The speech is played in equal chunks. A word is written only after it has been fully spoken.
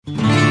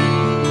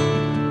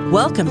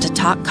Welcome to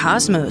Talk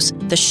Cosmos,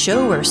 the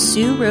show where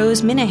Sue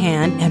Rose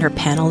Minahan and her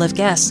panel of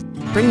guests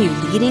bring you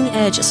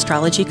leading-edge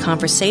astrology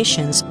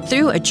conversations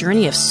through a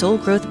journey of soul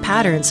growth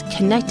patterns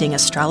connecting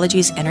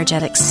astrology's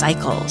energetic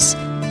cycles.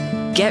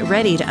 Get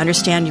ready to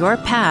understand your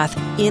path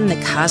in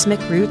the cosmic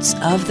roots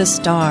of the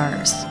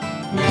stars.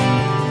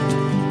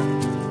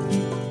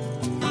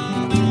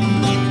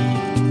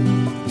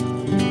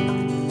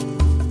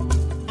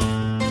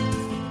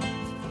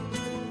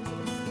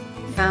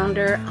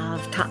 Founder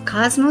of Talk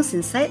Cosmos,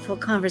 insightful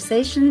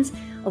conversations,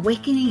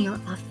 awakening your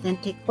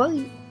authentic,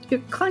 your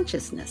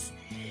consciousness.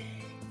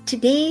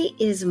 Today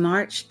is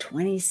March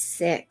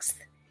 26th.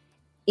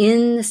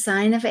 In the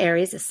sign of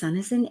Aries, the sun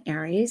is in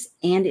Aries,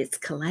 and it's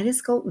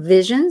Kaleidoscope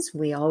visions.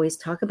 We always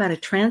talk about a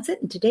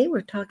transit, and today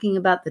we're talking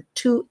about the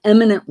two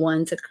eminent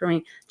ones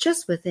occurring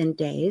just within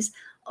days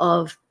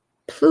of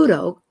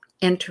Pluto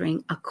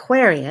entering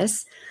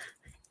Aquarius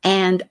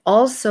and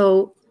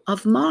also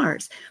of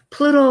Mars.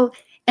 Pluto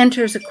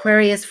enters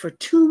Aquarius for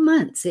 2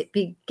 months. It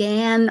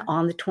began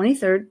on the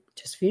 23rd,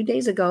 just a few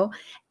days ago,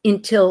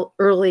 until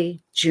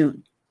early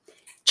June,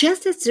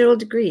 just at 0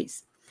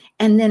 degrees.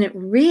 And then it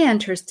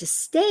re-enters to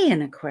stay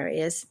in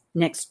Aquarius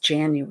next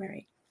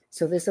January.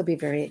 So this will be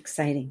very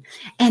exciting.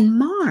 And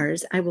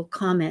Mars, I will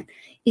comment,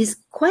 is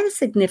quite a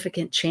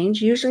significant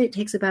change. Usually it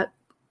takes about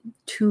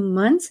 2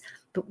 months,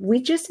 but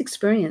we just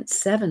experienced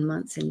 7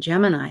 months in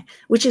Gemini,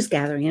 which is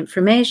gathering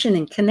information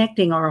and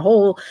connecting our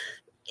whole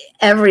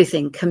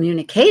everything,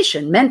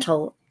 communication,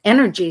 mental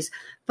energies.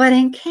 But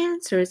in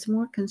Cancer, it's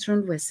more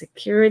concerned with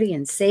security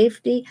and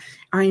safety,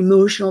 our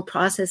emotional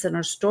process, and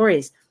our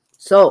stories.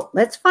 So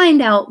let's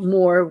find out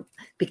more,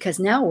 because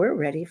now we're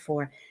ready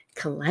for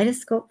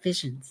Kaleidoscope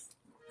Visions.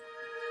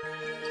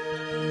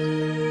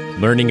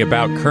 Learning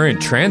about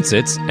current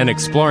transits and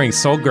exploring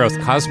soul growth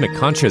cosmic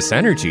conscious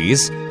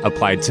energies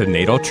applied to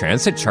natal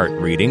transit chart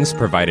readings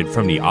provided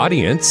from the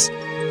audience.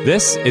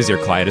 This is your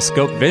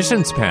Kaleidoscope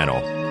Visions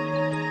panel.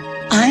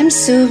 I'm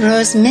Sue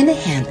Rose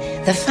Minahan,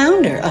 the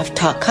founder of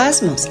Talk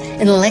Cosmos,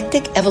 an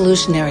eclectic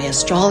evolutionary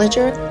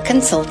astrologer,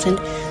 consultant,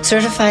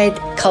 certified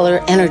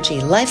color energy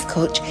life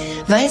coach,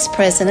 vice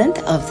president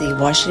of the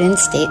Washington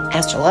State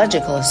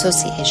Astrological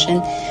Association,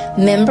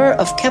 member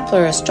of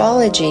Kepler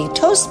Astrology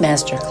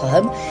Toastmaster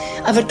Club,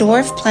 of a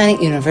Dwarf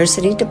Planet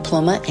University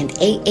diploma and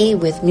AA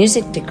with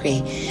music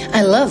degree.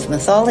 I love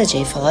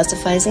mythology,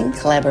 philosophizing,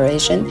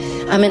 collaboration.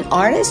 I'm an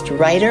artist,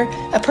 writer,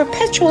 a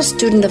perpetual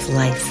student of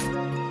life.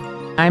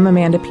 I'm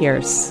Amanda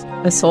Pierce,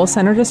 a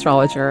soul-centered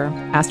astrologer,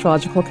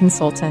 astrological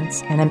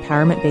consultant, and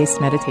empowerment-based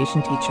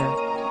meditation teacher.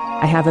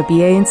 I have a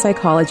BA in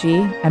psychology,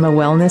 I'm a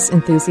wellness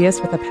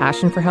enthusiast with a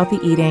passion for healthy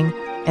eating,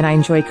 and I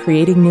enjoy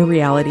creating new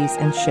realities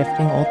and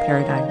shifting old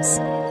paradigms.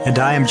 And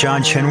I am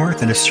John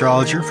Chenworth, an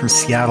astrologer from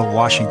Seattle,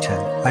 Washington.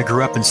 I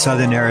grew up in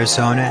southern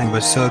Arizona and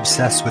was so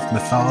obsessed with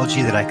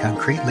mythology that I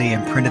concretely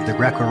imprinted the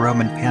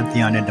Greco-Roman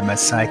pantheon into my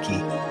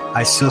psyche.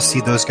 I still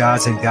see those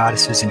gods and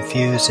goddesses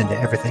infused into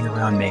everything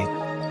around me.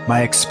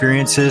 My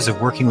experiences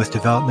of working with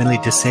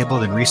developmentally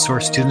disabled and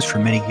resource students for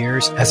many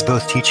years as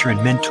both teacher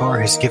and mentor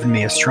has given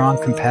me a strong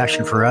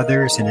compassion for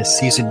others and has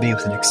seasoned me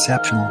with an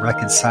exceptional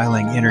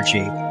reconciling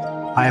energy.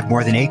 I have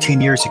more than 18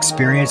 years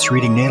experience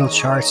reading natal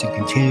charts and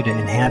continue to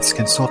enhance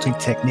consulting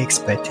techniques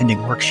by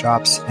attending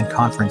workshops and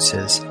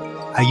conferences.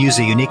 I use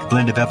a unique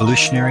blend of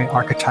evolutionary,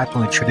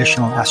 archetypal, and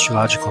traditional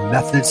astrological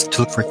methods to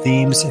look for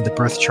themes in the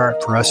birth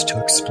chart for us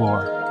to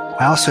explore.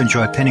 I also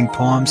enjoy penning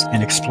poems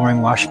and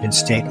exploring Washington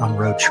State on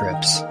road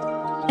trips.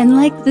 And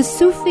like the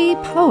Sufi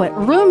poet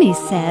Rumi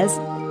says,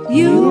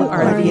 you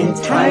are the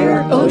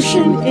entire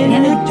ocean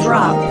in a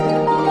drop.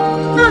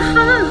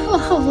 Well,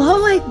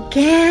 hello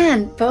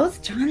again,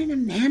 both John and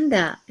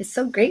Amanda. It's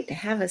so great to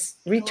have us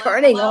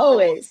returning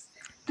always.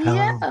 Hello.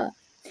 Yeah.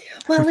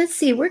 Well, let's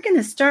see. We're going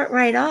to start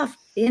right off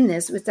in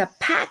this with a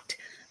packed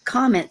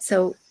content.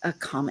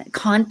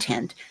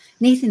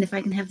 Nathan, if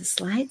I can have the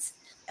slides.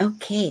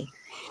 Okay.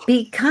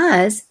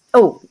 Because,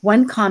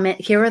 one comment,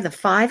 here are the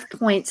 5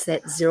 points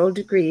that 0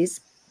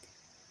 degrees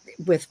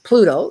with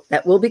Pluto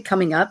that will be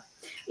coming up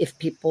if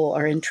people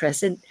are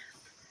interested.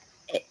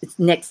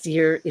 Next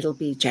year, it'll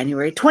be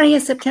January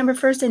 20th, September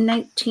 1st, and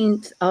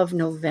 19th of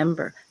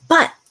November.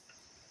 But,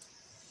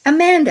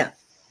 Amanda,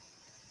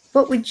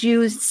 what would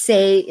you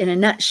say in a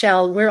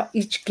nutshell? We're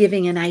each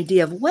giving an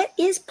idea of what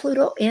is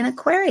Pluto in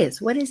Aquarius?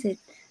 What is it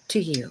to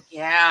you?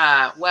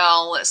 Yeah,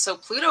 well, so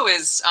Pluto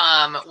is,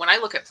 when I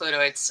look at Pluto,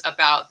 it's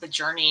about the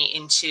journey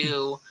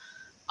into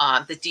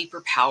the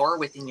deeper power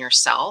within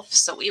yourself.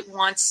 So it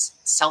wants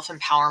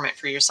self-empowerment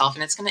for yourself,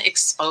 and it's going to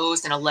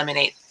expose and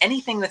eliminate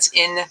anything that's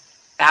in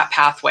that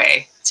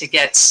pathway to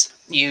get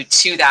you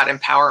to that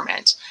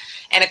empowerment.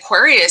 And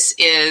Aquarius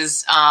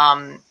is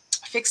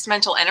fixed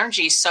mental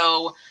energy.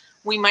 So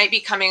we might be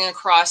coming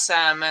across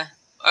a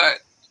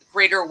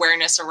greater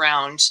awareness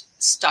around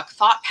stuck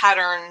thought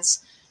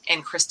patterns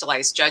and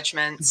crystallized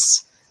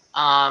judgments.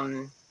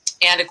 And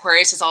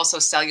Aquarius is also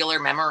cellular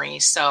memory.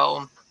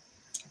 So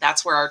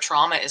that's where our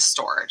trauma is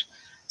stored.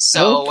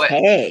 So,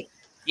 okay.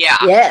 Yeah.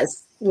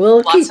 Yes.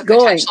 We'll lots keep of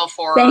going. potential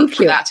for Thank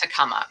you. that to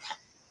come up.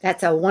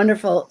 That's a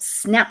wonderful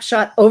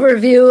snapshot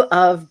overview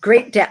of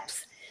great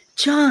depth.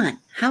 John,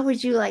 how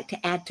would you like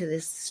to add to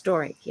this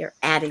story here,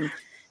 adding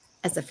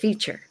as a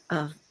feature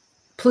of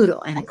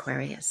Pluto and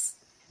Aquarius?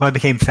 Well, I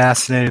became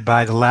fascinated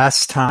by the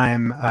last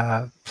time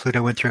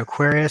Pluto went through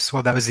Aquarius.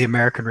 Well, that was the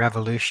American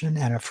Revolution,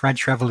 and a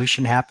French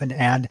Revolution happened,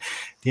 and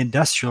the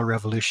Industrial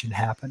Revolution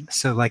happened.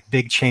 So like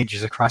big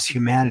changes across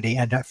humanity.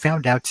 And I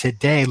found out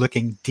today,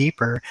 looking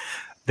deeper,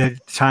 the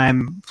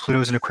time Pluto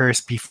was in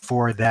Aquarius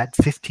before that,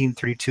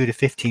 1532 to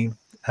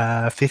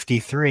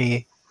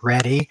 1553,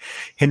 ready.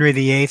 Henry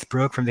VIII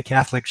broke from the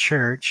Catholic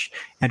Church,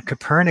 and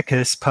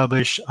Copernicus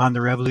published on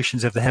the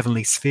revolutions of the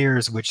heavenly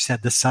spheres, which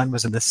said the sun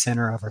was in the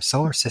center of our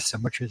solar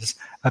system, which was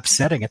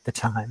upsetting at the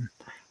time.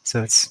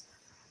 So it's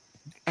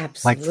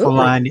Absolutely. like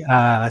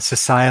full-on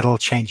societal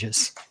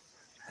changes.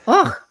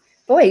 Oh,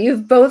 boy,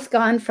 you've both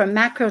gone from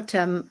macro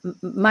to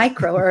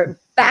micro, or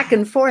back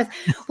and forth.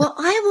 Well,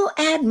 I will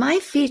add, my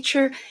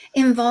feature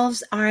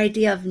involves our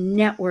idea of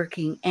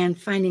networking and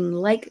finding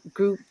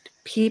like-grouped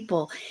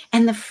people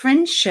and the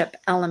friendship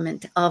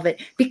element of it,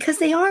 because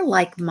they are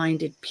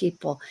like-minded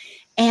people,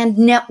 and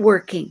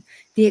networking.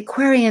 The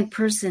Aquarian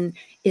person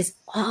is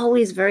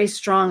always very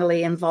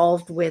strongly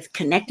involved with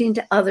connecting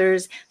to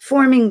others,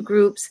 forming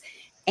groups,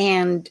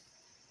 and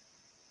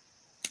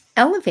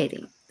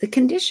elevating the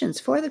conditions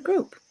for the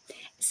group,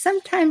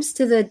 sometimes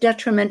to the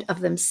detriment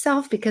of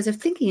themselves because of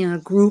thinking in a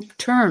group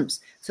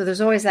terms. So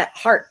there's always that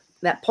heart,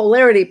 that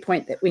polarity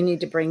point that we need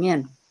to bring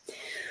in.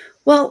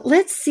 Well,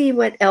 let's see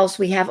what else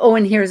we have. Oh,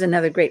 and here's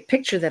another great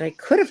picture that I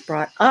could have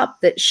brought up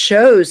that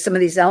shows some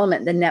of these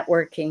elements, the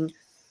networking.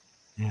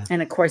 Yeah.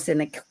 And of course, in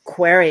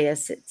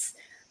Aquarius, it's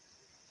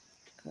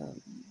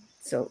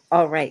so,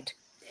 all right.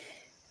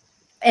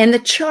 And the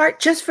chart,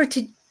 just for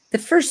the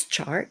first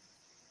chart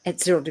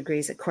at 0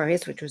 degrees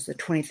Aquarius, which was the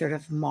 23rd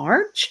of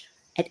March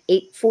at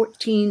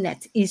 8:14,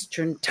 that's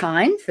Eastern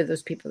time for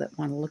those people that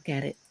want to look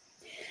at it.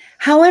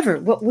 However,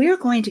 what we're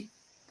going to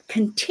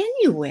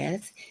continue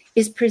with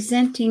is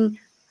presenting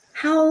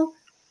how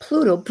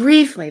Pluto,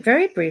 briefly,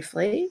 very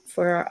briefly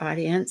for our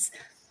audience,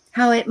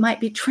 how it might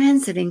be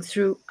transiting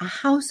through a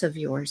house of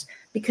yours,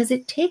 because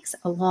it takes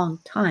a long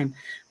time.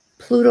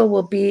 Pluto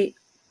will be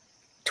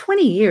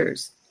 20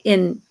 years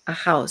in a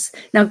house.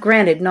 Now,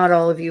 granted, not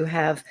all of you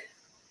have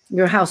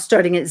your house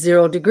starting at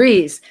 0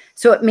 degrees.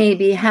 So it may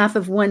be half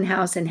of one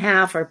house and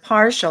half or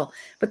partial.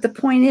 But the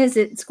point is,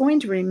 it's going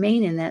to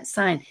remain in that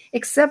sign,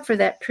 except for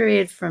that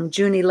period from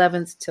June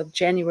 11th till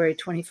January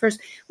 21st,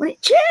 when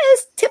it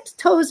just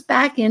tiptoes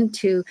back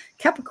into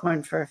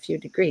Capricorn for a few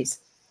degrees,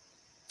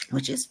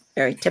 which is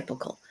very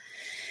typical.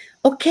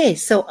 Okay,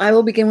 so I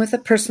will begin with the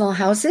personal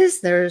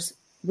houses.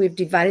 We've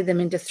divided them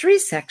into 3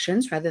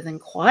 sections rather than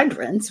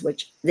quadrants,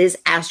 which is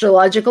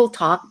astrological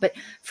talk. But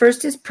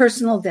first is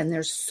personal, then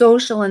there's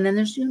social, and then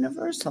there's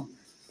universal.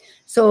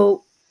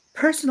 So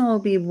personal will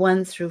be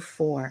 1 through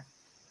 4.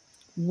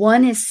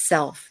 1 is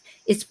self.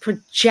 It's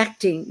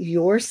projecting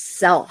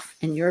yourself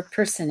and your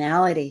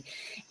personality,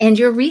 and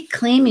you're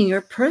reclaiming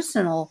your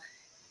personal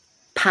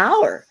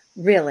power,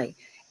 really.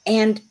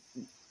 And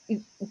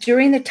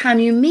during the time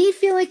you may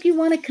feel like you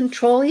want to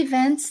control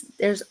events,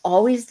 there's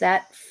always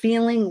that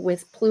feeling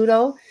with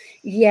Pluto,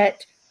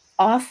 yet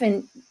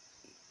often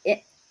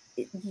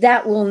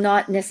that will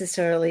not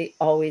necessarily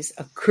always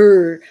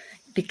occur,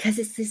 because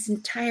it's this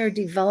entire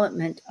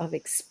development of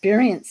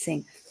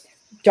experiencing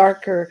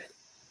darker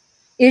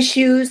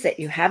issues that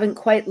you haven't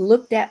quite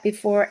looked at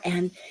before,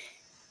 and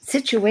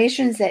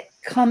situations that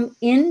come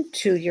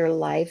into your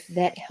life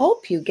that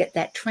help you get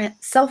that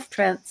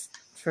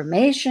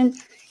self-transformation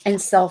and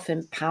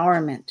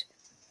self-empowerment.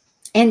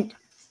 And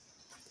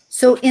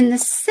so in the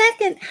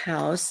second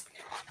house,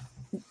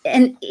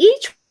 and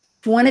each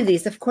one of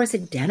these, of course,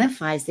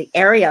 identifies the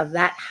area of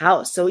that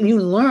house. So you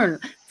learn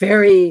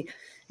very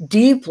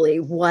deeply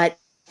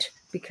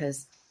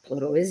because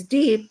Pluto is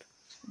deep,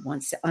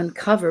 wants to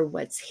uncover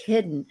what's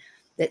hidden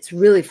that's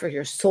really for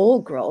your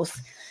soul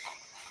growth.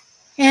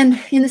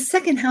 And in the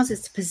second house,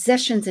 it's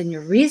possessions and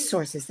your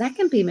resources. That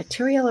can be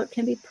material or it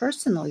can be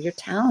personal, your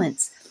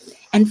talents.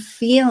 And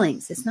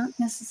feelings. It's not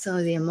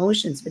necessarily the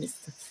emotions, but it's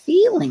the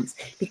feelings,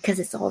 because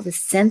it's all the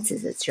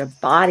senses. It's your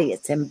body.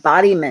 It's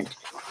embodiment.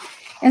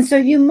 And so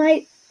you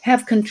might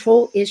have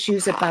control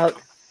issues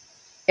about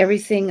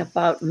everything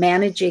about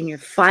managing your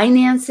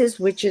finances,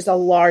 which is a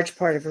large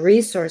part of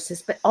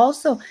resources, but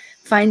also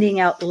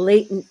finding out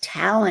latent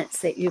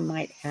talents that you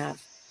might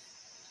have.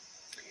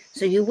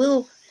 So you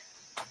will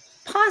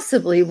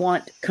possibly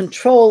want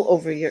control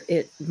over your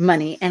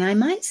money. And I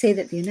might say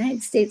that the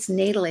United States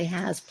natally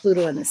has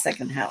Pluto in the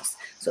second house.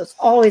 So it's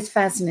always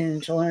fascinating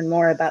to learn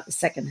more about the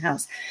second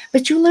house.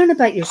 But you learn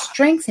about your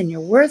strengths and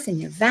your worth and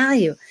your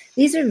value.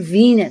 These are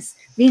Venus.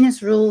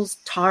 Venus rules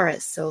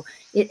Taurus. So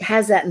it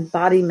has that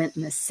embodiment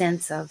in the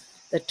sense of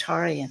the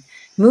Taurian.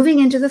 Moving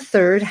into the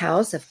third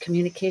house of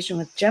communication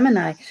with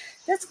Gemini,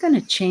 that's going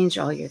to change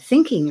all your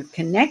thinking, your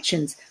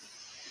connections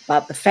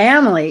about the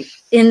family,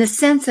 in the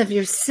sense of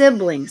your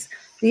siblings.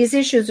 These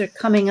issues are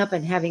coming up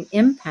and having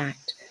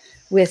impact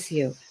with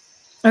you.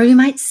 Or you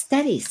might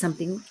study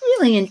something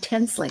really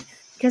intensely,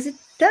 because it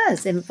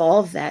does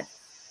involve that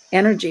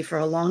energy for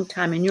a long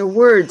time, and your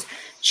words,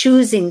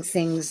 choosing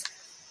things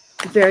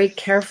very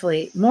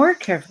carefully, more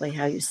carefully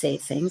how you say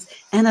things,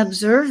 and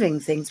observing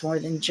things more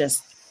than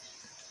just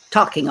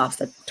talking off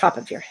the top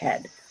of your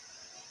head.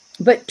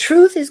 But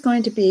truth is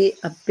going to be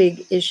a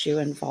big issue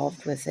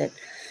involved with it.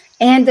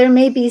 And there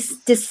may be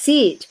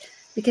deceit,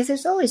 because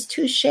there's always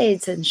two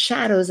shades and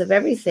shadows of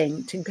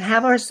everything. To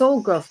have our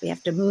soul growth, we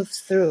have to move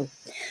through.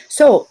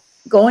 So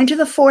going to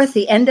the fourth,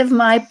 the end of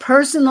my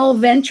personal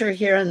venture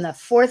here in the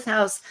fourth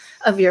house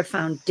of your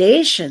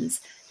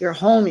foundations, your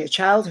home, your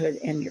childhood,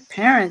 and your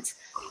parents.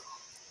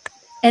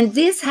 And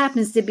this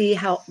happens to be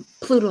how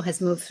Pluto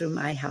has moved through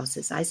my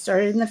houses. I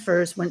started in the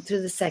first, went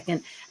through the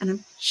second, and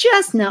I'm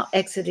just now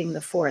exiting the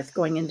fourth,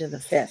 going into the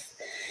fifth.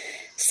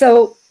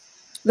 So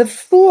the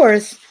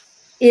fourth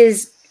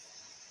is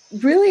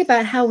really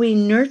about how we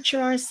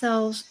nurture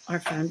ourselves, our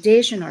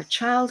foundation, our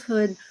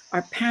childhood,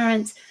 our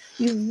parents.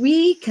 You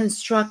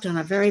reconstruct on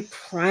a very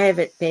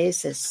private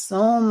basis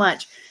so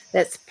much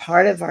that's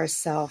part of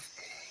ourself.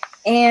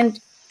 And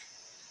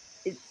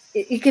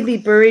it can be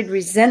buried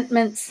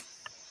resentments.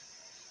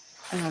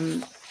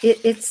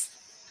 It's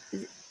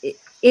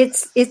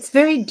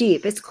very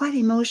deep. It's quite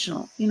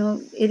emotional.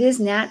 It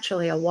is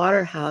naturally a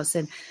water house,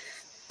 and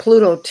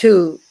Pluto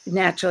too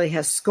naturally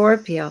has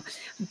Scorpio,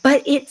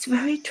 but it's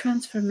very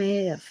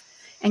transformative.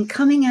 And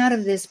coming out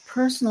of this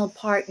personal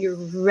part, you're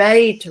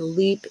ready to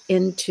leap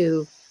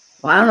into,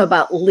 well, I don't know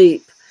about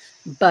leap,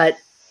 but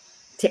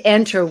to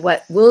enter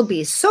what will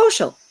be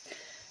social.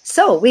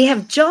 So we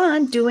have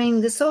John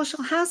doing the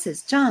social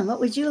houses. John, what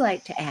would you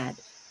like to add?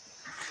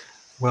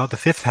 Well, the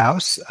fifth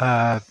house,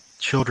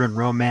 children,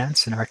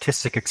 romance, and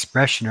artistic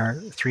expression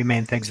are three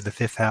main things of the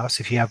fifth house.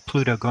 If you have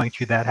Pluto going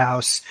through that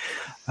house,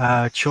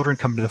 children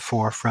come to the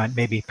forefront,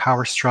 maybe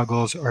power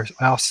struggles, or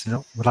I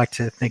also would like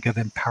to think of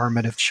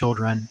empowerment of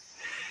children.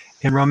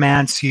 In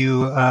romance,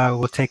 you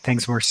will take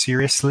things more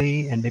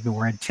seriously and maybe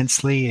more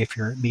intensely if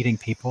you're meeting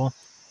people.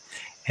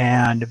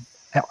 And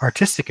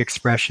artistic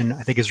expression,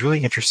 I think, is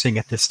really interesting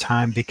at this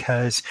time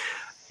because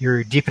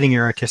you're deepening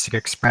your artistic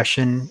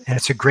expression, and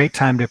it's a great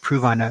time to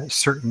improve on a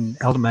certain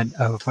element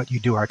of what you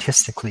do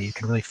artistically. You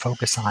can really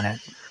focus on it.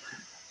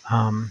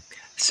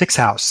 Sixth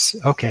house.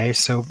 Okay,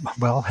 so,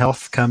 well,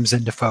 health comes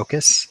into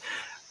focus.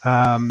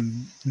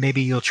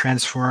 Maybe you'll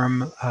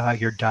transform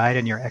your diet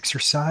and your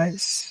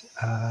exercise.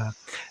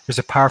 There's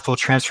a powerful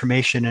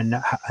transformation in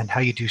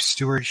how you do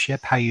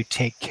stewardship, how you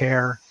take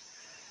care.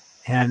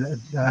 And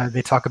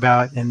they talk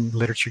about in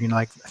literature,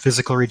 like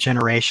physical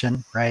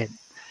regeneration, right?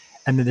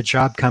 And then the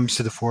job comes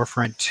to the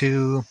forefront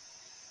too.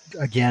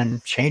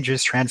 Again,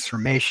 changes,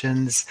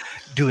 transformations,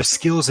 do a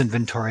skills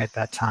inventory at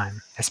that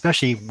time,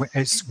 especially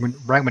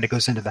right when it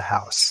goes into the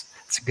house.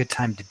 It's a good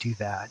time to do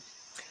that.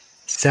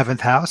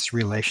 Seventh house,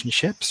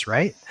 relationships,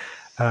 right?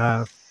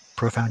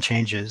 Profound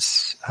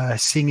changes,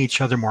 seeing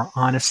each other more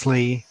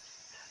honestly.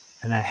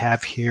 And I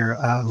have here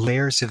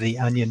layers of the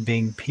onion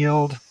being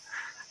peeled.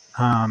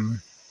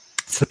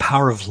 It's the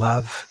power of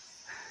love.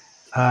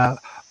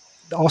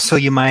 Also,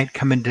 you might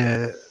come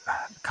into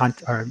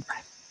or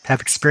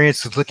have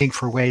experience with looking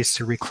for ways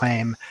to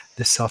reclaim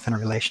the self in a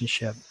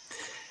relationship.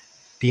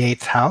 The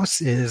eighth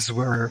house is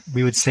where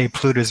we would say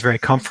Pluto is very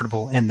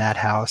comfortable in that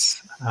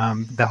house.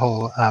 The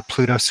whole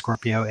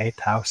Pluto-Scorpio eighth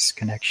house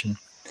connection.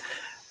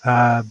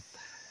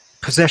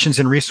 Possessions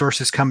and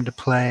resources come into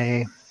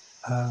play.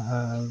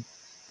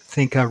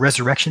 Think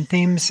resurrection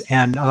themes,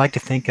 and I like to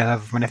think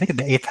of, when I think of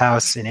the eighth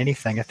house in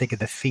anything, I think of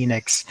the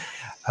phoenix,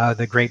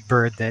 the great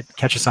bird that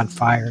catches on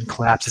fire and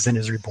collapses and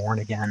is reborn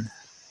again.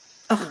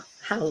 Oh,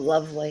 how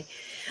lovely.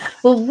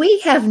 Well, we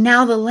have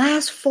now the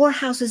last four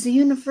houses, the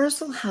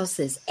universal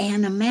houses,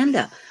 and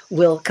Amanda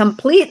will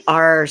complete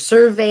our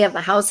survey of the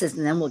houses,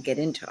 and then we'll get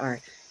into our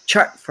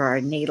chart for our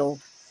natal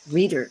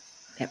reader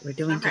that we're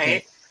doing today.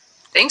 Right.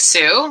 Thanks,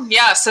 Sue.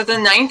 Yeah, so the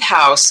ninth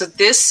house. So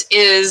this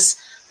is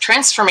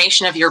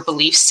transformation of your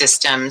belief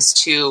systems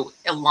to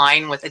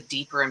align with a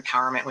deeper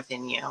empowerment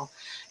within you.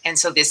 And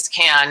so this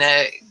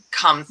can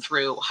come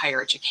through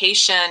higher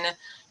education.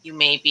 You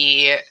may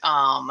be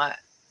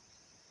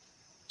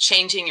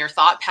changing your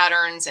thought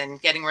patterns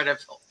and getting rid of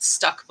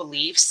stuck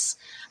beliefs.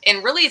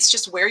 And really, it's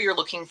just where you're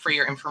looking for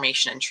your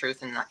information and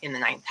truth in the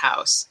ninth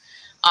house.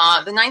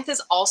 The ninth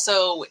is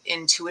also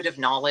intuitive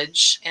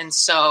knowledge. And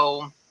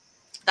so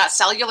that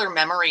cellular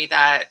memory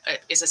that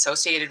is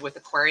associated with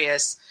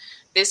Aquarius,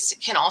 this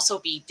can also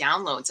be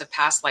downloads of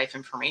past life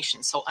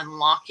information. So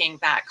unlocking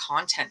that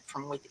content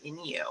from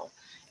within you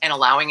and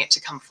allowing it to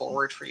come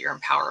forward for your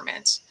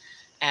empowerment.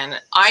 And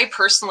I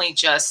personally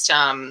just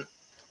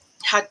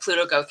had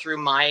Pluto go through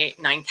my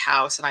ninth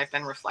house, and I've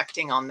been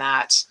reflecting on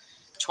that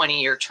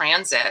 20-year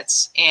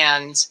transit.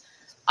 And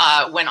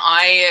when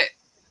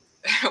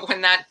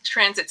that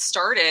transit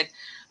started,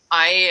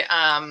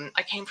 I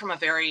came from a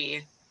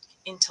very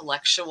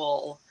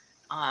intellectual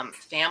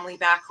family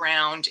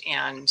background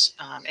and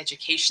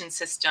education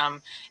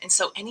system. And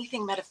so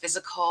anything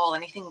metaphysical,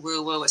 anything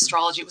woo-woo,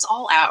 astrology, it was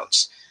all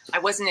out. I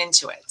wasn't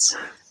into it,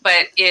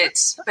 but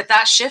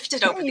that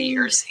shifted over the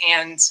years.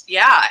 And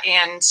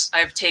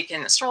I've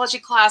taken astrology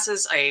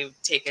classes,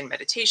 I've taken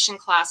meditation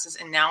classes,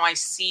 and now I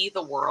see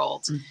the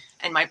world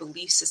and my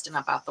belief system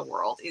about the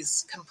world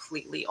is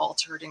completely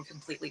altered and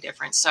completely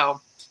different. So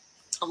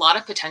a lot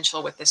of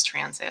potential with this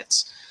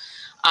transit.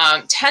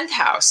 10th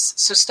house.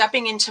 So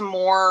stepping into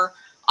more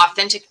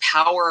authentic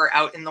power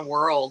out in the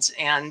world.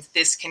 And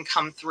this can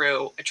come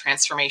through a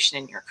transformation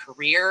in your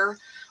career,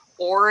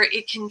 or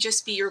it can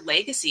just be your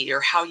legacy or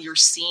how you're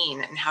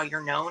seen and how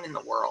you're known in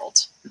the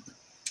world.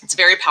 It's a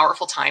very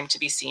powerful time to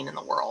be seen in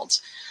the world.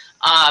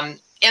 And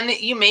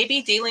you may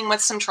be dealing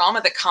with some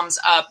trauma that comes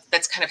up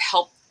that's kind of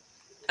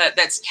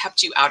that's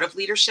kept you out of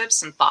leadership,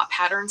 some thought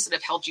patterns that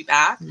have held you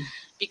back,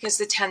 because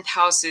the 10th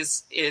house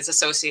is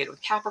associated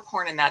with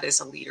Capricorn, and that is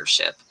a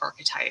leadership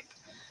archetype.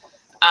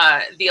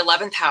 The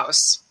 11th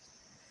house,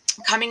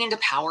 coming into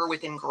power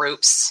within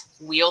groups,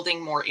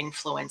 wielding more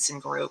influence in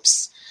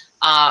groups.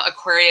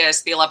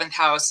 Aquarius, the 11th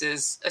house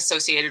is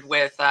associated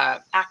with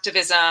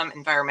activism,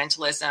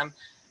 environmentalism,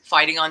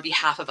 fighting on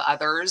behalf of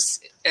others.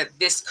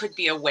 This could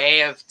be a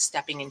way of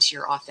stepping into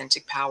your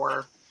authentic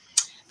power.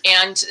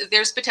 And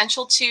there's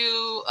potential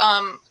to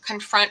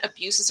confront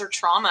abuses or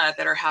trauma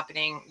that are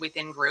happening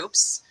within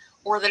groups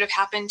or that have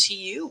happened to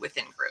you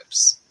within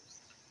groups.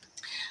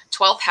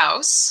 12th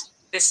house,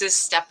 this is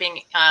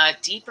stepping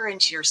deeper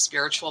into your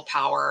spiritual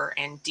power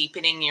and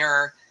deepening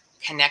your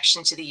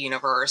connection to the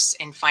universe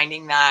and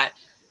finding that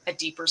a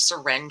deeper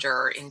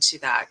surrender into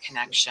that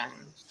connection.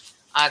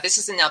 This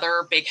is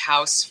another big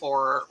house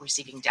for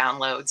receiving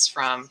downloads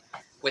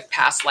with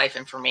past life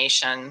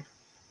information.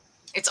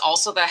 It's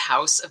also the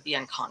house of the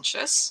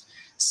unconscious.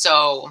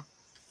 So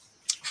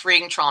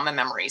freeing trauma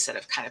memories that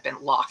have kind of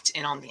been locked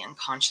in on the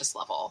unconscious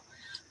level,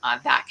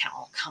 that can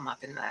all come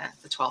up in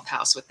the 12th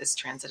house with this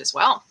transit as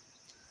well.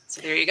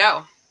 So there you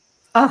go.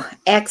 Oh,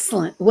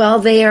 excellent. Well,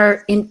 they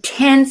are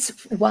intense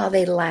while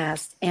they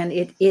last, and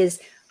it is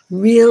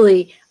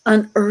really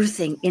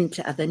unearthing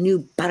into the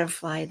new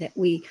butterfly that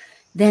we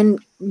then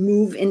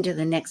move into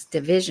the next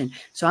division.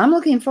 So I'm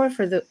looking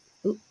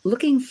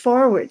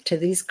forward to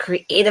these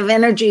creative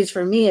energies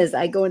for me as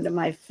I go into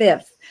my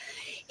 5th.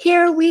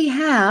 Here we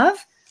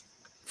have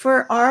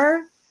for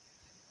our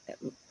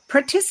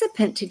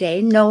participant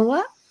today,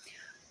 Nola,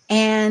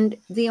 and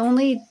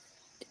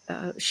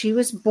she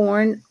was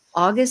born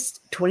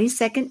August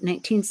 22nd,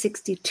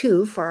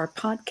 1962 for our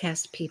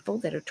podcast people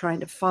that are trying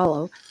to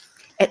follow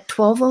at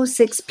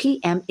 12:06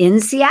 p.m. in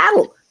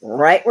Seattle,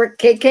 right where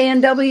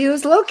KKNW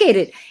is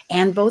located,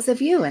 and both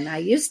of you, and I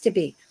used to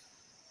be.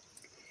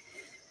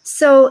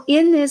 So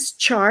in this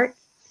chart,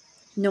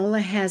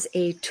 Nola has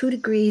a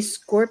 2-degree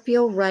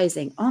Scorpio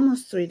rising,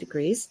 almost 3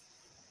 degrees.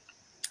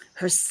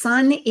 Her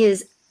sun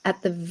is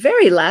at the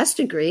very last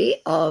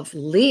degree of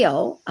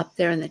Leo, up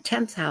there in the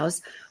 10th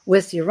house,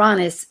 with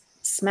Uranus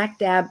smack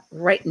dab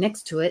right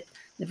next to it,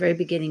 the very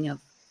beginning of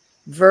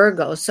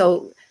Virgo.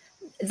 So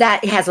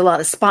that has a lot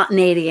of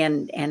spontaneity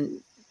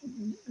and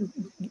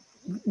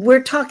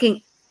we're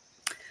talking,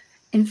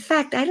 in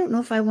fact, I don't know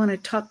if I want to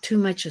talk too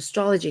much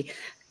astrology.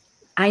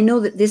 I know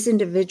that this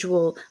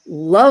individual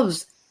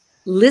loves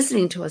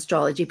listening to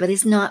astrology, but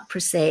is not per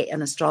se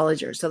an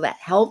astrologer. So that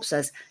helps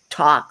us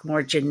talk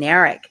more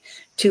generic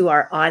to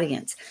our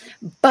audience.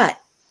 But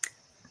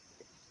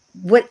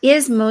what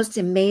is most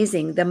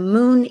amazing, the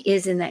moon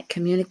is in that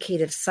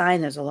communicative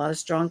sign. There's a lot of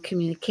strong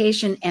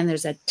communication, and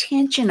there's a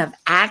tension of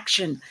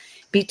action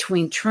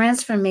between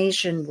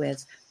transformation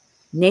with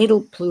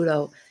natal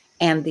Pluto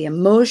and the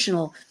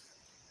emotional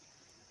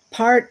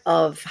part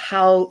of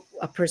how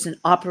a person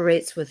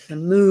operates with the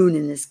moon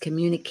in this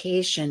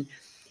communication,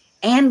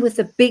 and with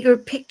the bigger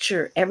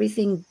picture,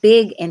 everything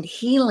big and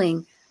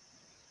healing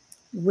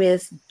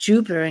with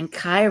Jupiter and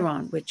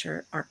Chiron, which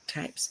are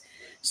archetypes.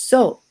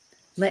 So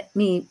let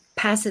me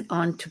pass it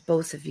on to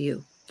both of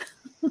you.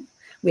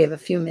 We have a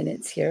few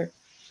minutes here.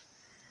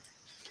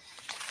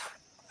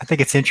 I think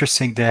it's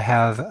interesting to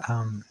have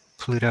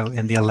Pluto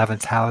in the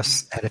 11th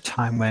house at a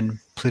time when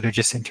Pluto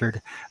just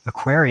entered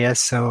Aquarius,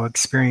 so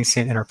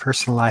experiencing it in our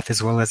personal life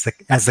as well as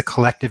the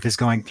collective is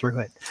going through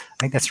it. I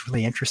think that's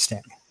really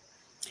interesting.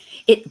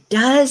 It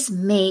does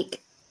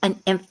make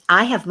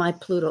I have my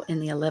Pluto in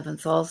the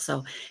 11th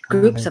also.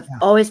 Groups have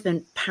always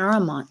been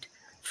paramount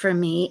for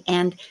me,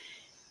 and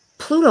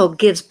Pluto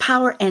gives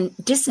power and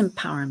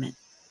disempowerment.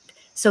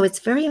 So it's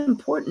very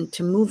important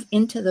to move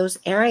into those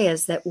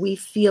areas that we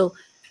feel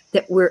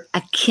that we're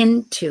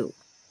akin to,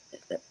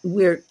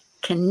 we're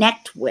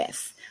connect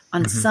with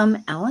on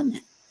some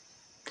element.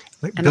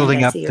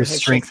 Building up the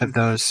strength of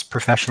those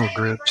professional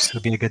groups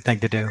would be a good thing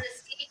to do.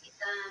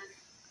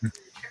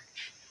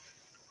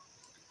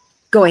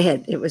 Go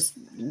ahead. It was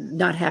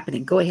not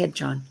happening. Go ahead,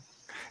 John.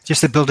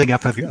 Just the building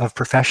up of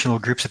professional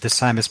groups at this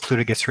time as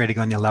Pluto gets ready to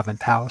go in the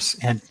 11th house.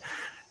 And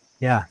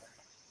yeah.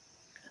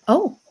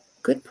 Oh,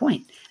 Good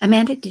point.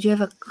 Amanda, did you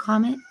have a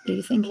comment? Do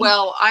you think?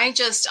 Well,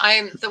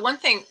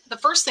 the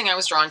first thing I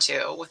was drawn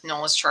to with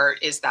Nola's chart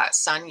is that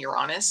Sun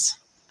Uranus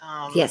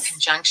Yes.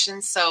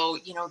 conjunction. So,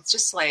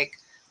 just like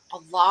a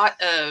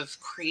lot of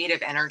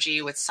creative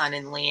energy with Sun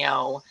in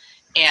Leo,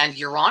 and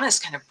Uranus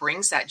kind of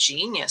brings that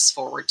genius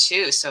forward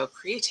too. So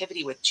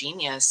creativity with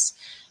genius,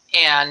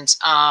 and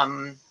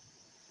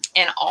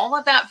all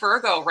of that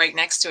Virgo right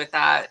next to it,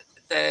 that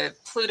the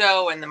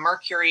Pluto and the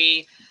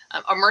Mercury,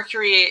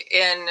 Mercury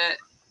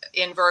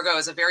in Virgo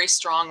is a very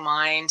strong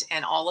mind,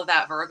 and all of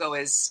that Virgo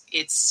it's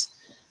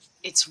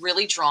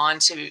really drawn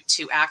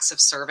to acts of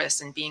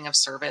service and being of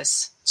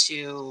service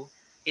to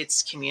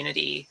its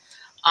community.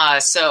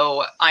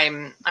 So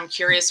I'm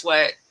curious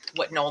what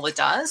Nola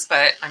does,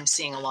 but I'm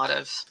seeing a lot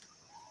of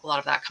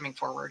that coming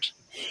forward.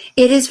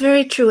 It is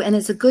very true, and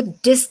it's a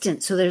good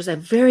distance. So there's a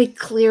very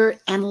clear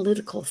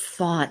analytical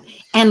thought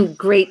and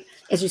great,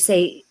 as you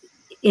say,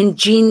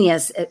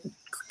 ingenious,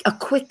 a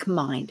quick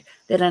mind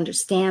that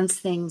understands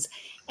things,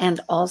 and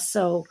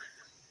also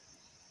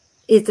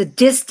it's a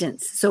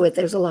distance. So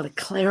there's a lot of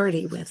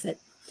clarity with it.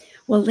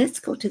 Well, let's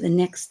go to the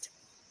next.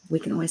 We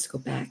can always go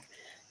back.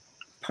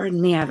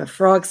 Pardon me, I have a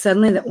frog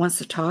suddenly that wants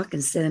to talk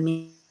instead of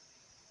me.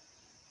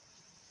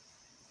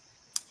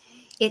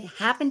 It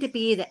happened to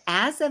be that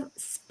as of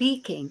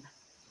speaking,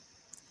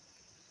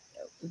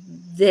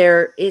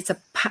 there's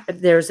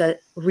a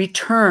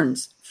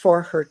returns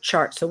for her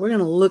chart. So we're going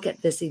to look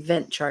at this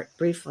event chart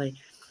briefly.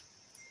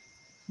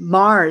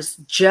 Mars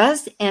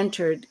just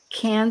entered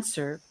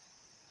Cancer,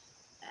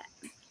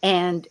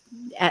 and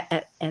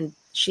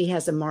she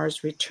has a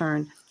Mars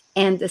return,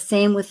 and the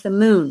same with the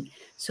Moon.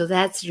 So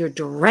that's your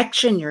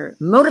direction, your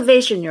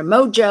motivation, your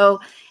mojo,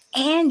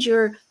 and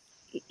your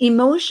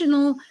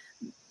emotional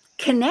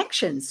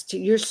connections to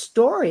your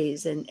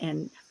stories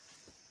and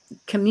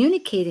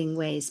communicating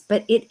ways.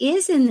 But it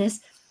is in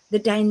this, the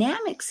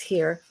dynamics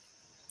here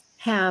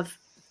have,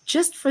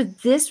 just for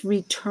this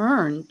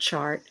return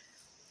chart,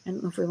 I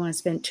don't know if we want to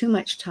spend too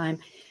much time,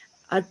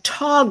 a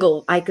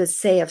toggle, I could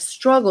say, of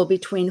struggle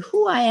between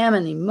who I am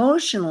and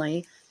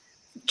emotionally,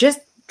 just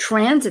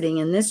transiting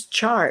in this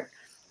chart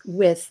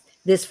with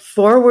this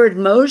forward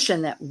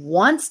motion that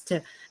wants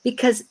to,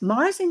 because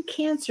Mars in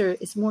Cancer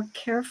is more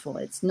careful.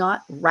 It's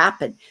not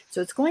rapid.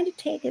 So it's going to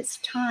take its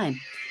time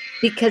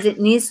because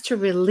it needs to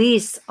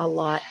release a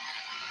lot.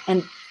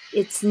 And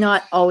it's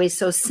not always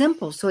so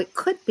simple. So it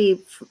could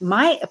be,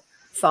 my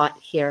thought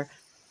here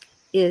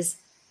is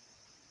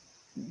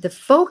the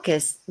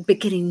focus, but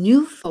getting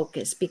new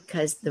focus,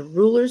 because the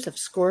rulers of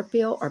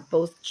Scorpio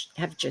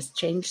have just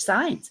changed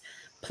signs.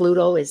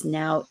 Pluto is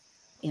now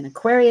in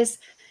Aquarius,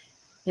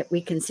 that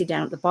we can see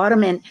down at the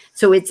bottom. And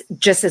so it's,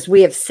 just as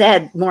we have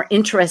said, more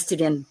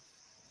interested in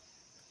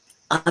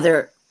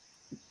other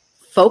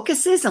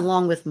focuses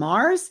along with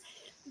Mars.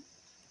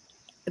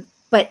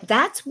 But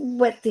that's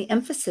what the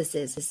emphasis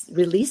is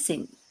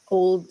releasing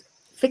old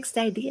fixed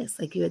ideas,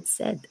 like you had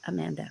said,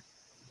 Amanda.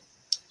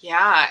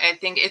 Yeah, I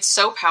think it's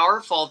so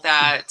powerful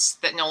that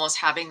Nola's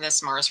having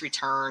this Mars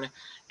return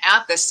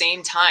at the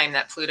same time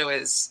that Pluto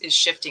is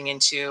shifting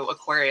into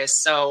Aquarius.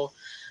 So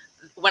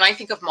when I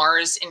think of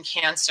Mars in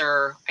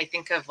Cancer, I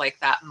think of like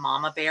that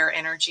mama bear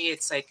energy.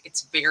 It's like,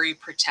 it's very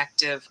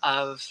protective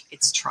of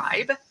its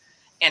tribe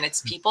and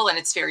its people, and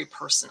it's very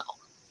personal.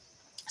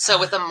 So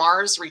with the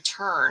Mars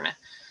return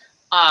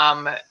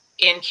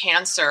in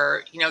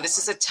Cancer, this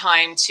is a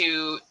time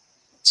to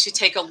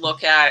take a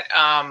look at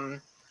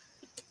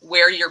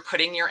where you're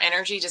putting your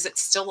energy. Does it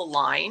still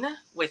align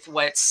with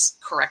what's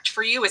correct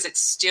for you? Is it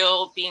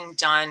still being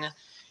done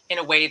in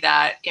a way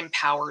that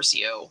empowers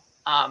you?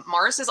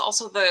 Mars is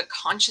also the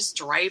conscious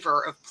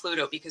driver of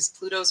Pluto, because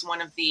Pluto is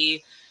one of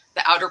the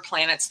outer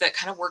planets that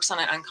kind of works on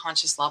an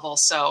unconscious level.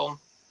 So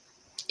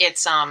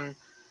it's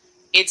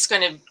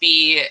going to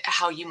be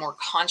how you more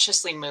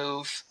consciously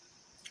move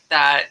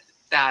that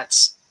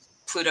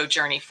Pluto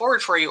journey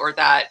forward for you, or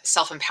that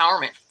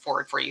self-empowerment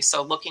forward for you.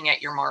 So looking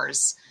at your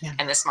Mars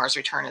and this Mars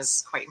return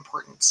is quite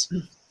important.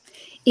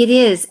 It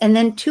is. And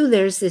then too,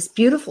 there's this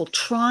beautiful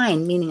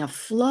trine, meaning a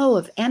flow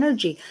of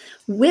energy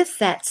with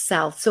that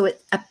south. So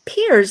it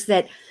appears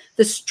that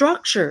the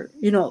structure,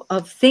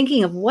 of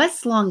thinking of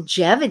what's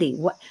longevity,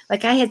 what,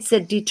 like I had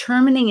said,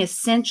 determining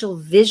essential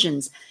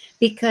visions,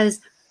 because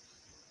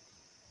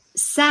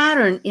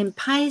Saturn in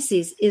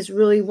Pisces is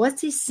really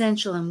what's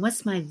essential and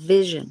what's my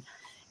vision.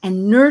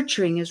 And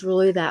nurturing is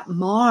really that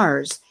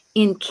Mars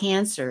in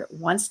Cancer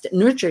wants to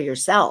nurture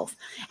yourself,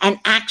 and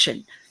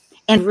action.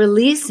 And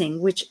releasing,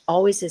 which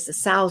always is the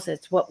south,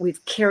 it's what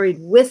we've carried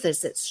with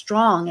us, it's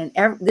strong.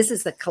 And this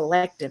is the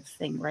collective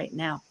thing right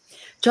now.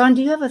 John,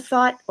 do you have a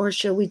thought, or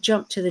shall we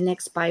jump to the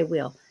next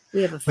bi-wheel?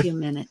 We have a few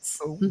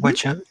minutes.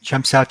 What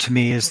jumps out to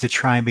me is the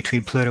trine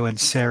between Pluto and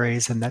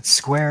Ceres, and that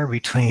square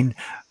between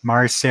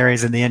Mars,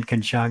 Ceres, and the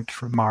inconjunct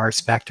from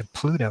Mars back to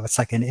Pluto. It's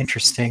like an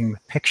interesting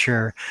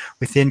picture.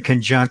 Within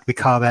conjunct, we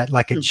call that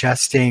like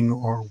adjusting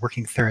or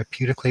working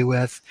therapeutically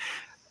with.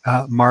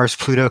 Mars,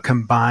 Pluto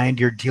combined,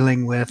 you're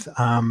dealing with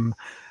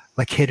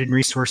like hidden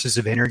resources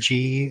of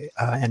energy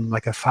and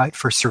like a fight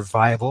for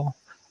survival.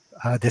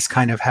 this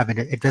kind of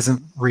it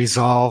doesn't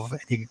resolve.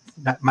 You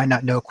might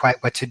not know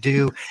quite what to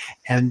do,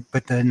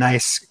 but the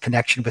nice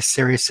connection with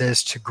Ceres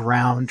is to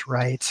ground,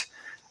 right?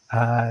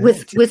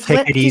 With take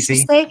what it did easy.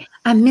 you say?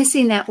 I'm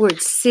missing that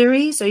word.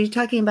 Ceres? Are you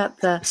talking about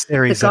the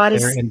Ceres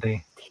goddess? Up there in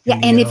the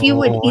and if you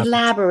would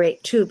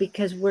elaborate too,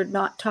 because we're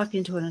not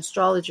talking to an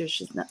astrologer,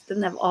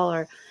 doesn't have all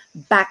our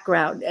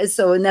background.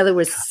 So in other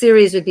words,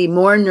 Ceres would be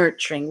more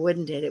nurturing,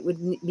 wouldn't it? It would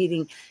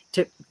meaning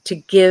to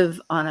give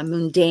on a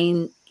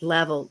mundane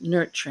level,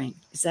 nurturing.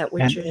 Is that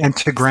what you're and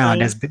to ground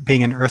saying? as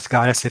being an earth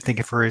goddess? I think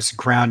of her as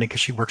grounding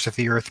because she works with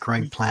the earth,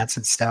 growing plants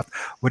and stuff.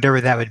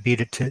 Whatever that would be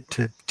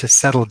to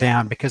settle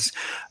down, because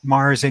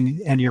Mars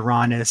and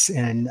Uranus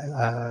in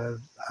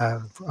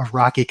a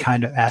rocky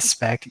kind of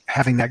aspect,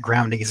 having that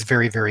grounding is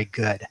very, very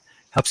good.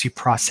 Helps you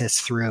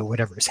process through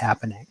whatever is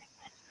happening.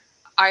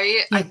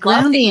 I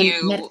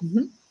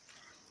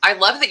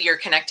love that you're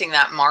connecting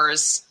that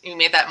Mars. You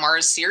made that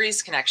Mars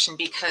Ceres connection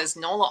because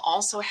Nola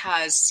also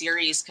has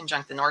Ceres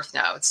conjunct the North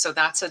Node. So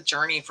that's a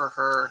journey for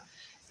her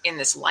in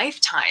this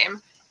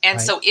lifetime. And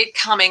Right. So it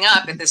coming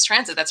up at this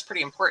transit, that's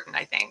pretty important,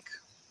 I think.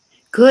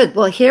 Good.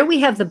 Well, here we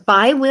have the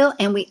bi-wheel,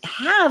 and we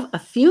have a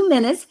few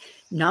minutes,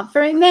 not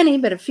very many,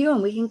 but a few,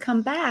 and we can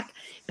come back.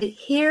 But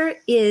here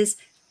is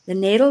the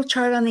natal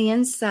chart on the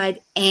inside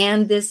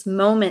and this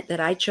moment that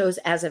I chose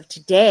as of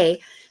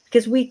today,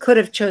 because we could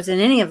have chosen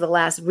any of the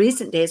last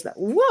recent days, but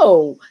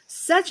whoa,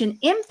 such an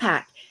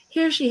impact.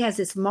 Here she has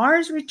this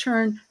Mars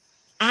return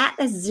at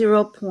a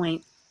 0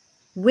 point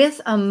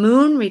with a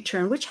moon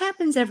return, which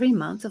happens every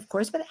month, of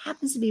course, but it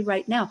happens to be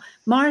right now.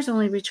 Mars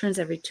only returns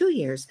every 2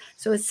 years,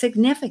 so it's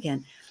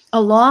significant,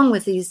 along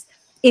with these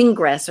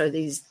ingress or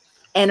these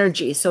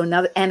energies. So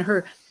now, and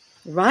her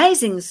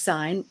rising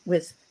sign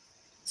with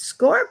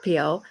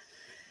Scorpio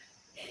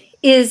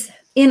is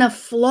in a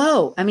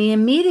flow. I mean,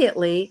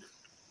 immediately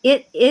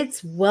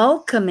it's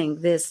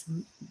welcoming this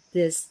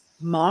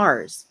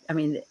Mars. I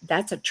mean,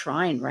 that's a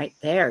trine right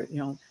there. You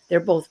know,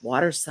 they're both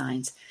water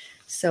signs.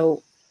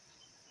 So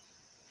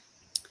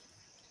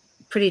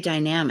pretty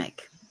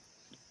dynamic.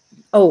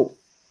 Oh,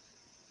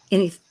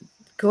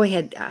 go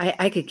ahead.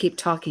 I could keep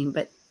talking,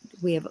 but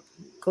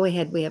go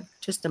ahead. We have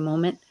just a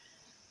moment.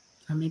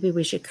 Or maybe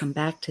we should come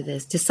back to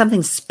this. Does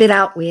something spit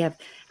out? We have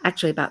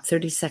actually about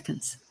 30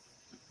 seconds.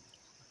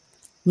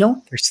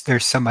 No?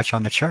 There's so much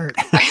on the chart.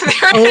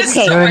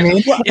 Okay.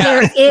 Well, Yeah.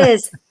 there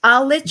is.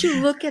 I'll let you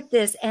look at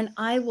this, and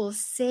I will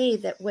say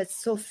that what's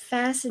so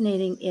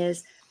fascinating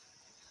is...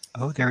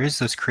 Oh, there is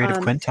those creative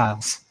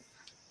quintiles.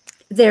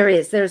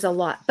 There's a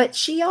lot. But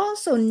she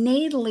also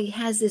natally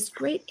has this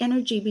great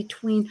energy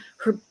between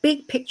her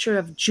big picture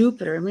of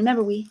Jupiter. And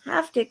remember, we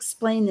have to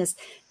explain this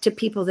to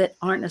people that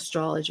aren't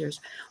astrologers.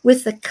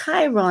 With the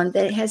Chiron,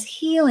 that it has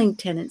healing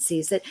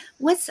tendencies. That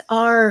what's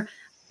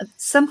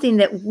something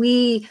that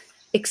we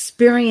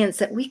experience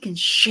that we can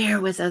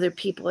share with other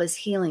people as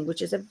healing, which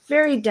is a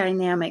very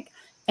dynamic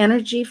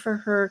energy for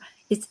her.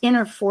 It's in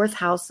her fourth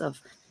house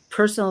of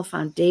personal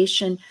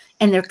foundation,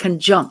 and they're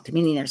conjunct,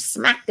 meaning they're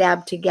smack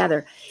dab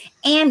together.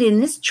 And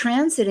in this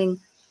transiting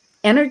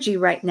energy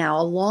right now,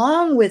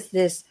 along with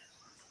this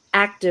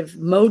active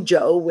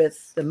mojo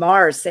with the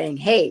Mars saying,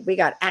 hey, we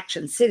got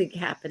Action City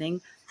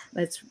happening.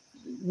 Let's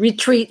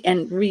retreat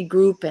and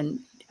regroup.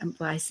 And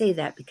I say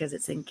that because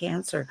it's in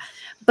Cancer.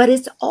 But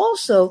it's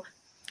also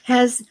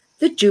has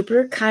the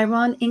Jupiter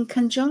Chiron in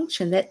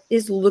conjunction that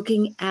is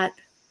looking at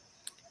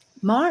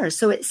Mars.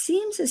 So it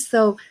seems as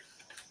though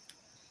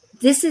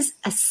this is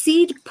a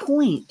seed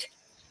point.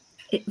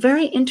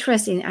 Very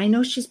interesting. I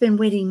know she's been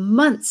waiting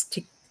months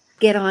to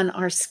get on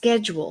our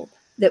schedule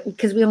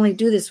because we only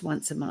do this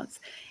once a month.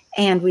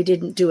 And we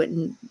didn't do it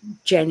in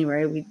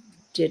January. We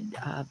did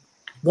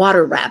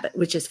Water Rabbit,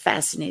 which is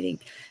fascinating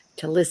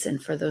to listen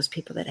for those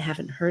people that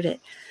haven't heard it.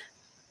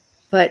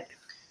 But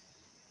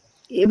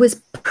it was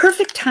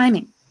perfect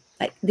timing.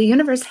 Like, the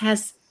universe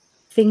has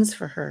things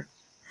for her.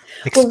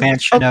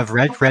 Expansion of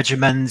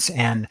regimens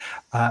and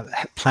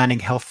planning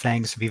health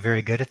things would be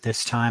very good at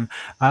this time.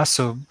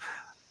 Also,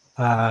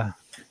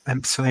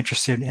 I'm so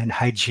interested in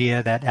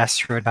Hygeia, that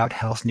asteroid about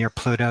health near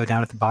Pluto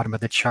down at the bottom of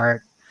the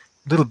chart.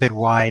 A little bit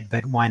wide,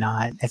 but why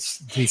not? It's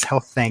these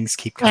health things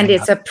keep coming up.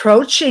 And it's up.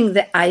 Approaching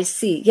the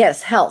IC.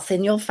 Yes, health.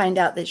 And you'll find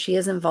out that she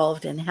is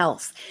involved in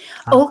health.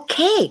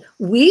 Okay,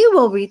 we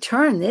will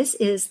return. This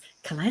is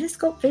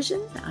Kaleidoscope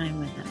Visions. I'm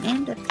with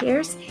Amanda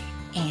Pierce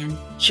and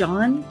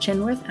John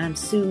Chenworth. I'm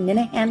Sue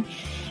Minahan.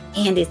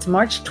 And it's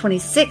March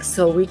 26th.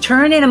 So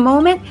return in a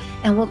moment,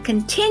 and we'll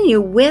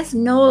continue with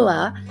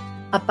Nola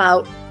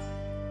about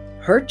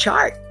her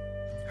chart,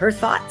 her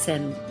thoughts,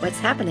 and what's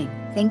happening.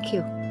 Thank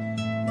you.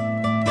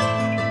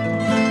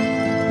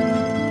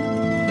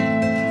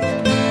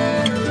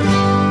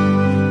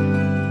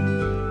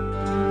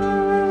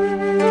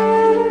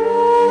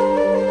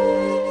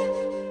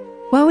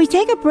 While we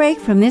take a break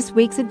from this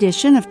week's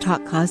edition of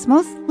Talk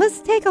Cosmos, let's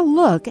take a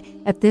look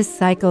at this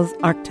cycle's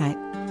archetype.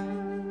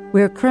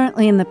 We're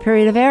currently in the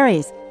period of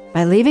Aries.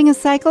 By leaving a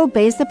cycle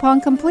based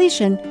upon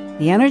completion,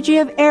 the energy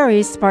of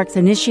Aries sparks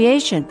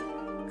initiation,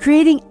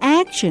 creating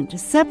action to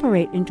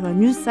separate into a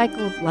new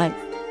cycle of life.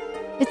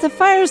 It's a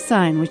fire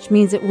sign, which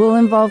means it will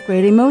involve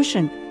great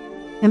emotion.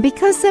 And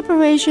because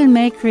separation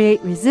may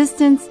create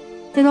resistance,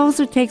 it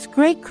also takes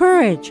great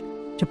courage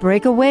to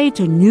break away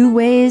to new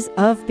ways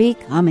of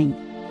becoming.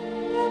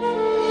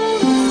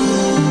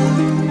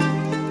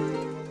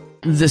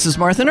 This is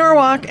Martha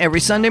Norwalk.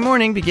 Every Sunday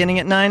morning beginning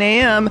at 9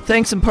 a.m.,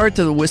 thanks in part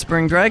to the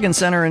Whispering Dragon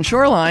Center in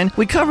Shoreline,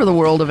 we cover the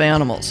world of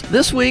animals.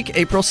 This week,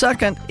 April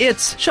 2nd,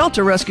 it's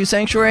Shelter Rescue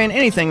Sanctuary and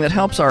anything that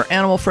helps our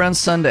animal friends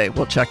Sunday.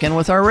 We'll check in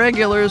with our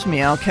regulars,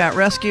 Meow Cat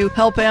Rescue,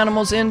 Help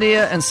Animals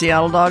India, and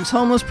Seattle Dogs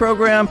Homeless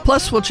Program.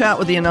 Plus, we'll chat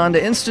with the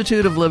Ananda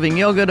Institute of Living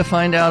Yoga to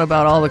find out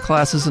about all the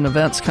classes and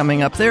events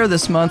coming up there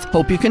this month.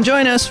 Hope you can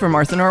join us for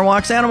Martha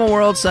Norwalk's Animal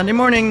World, Sunday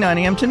morning, 9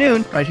 a.m. to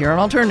noon, right here on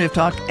Alternative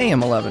Talk, AM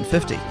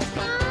 1150.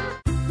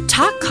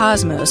 Talk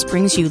Cosmos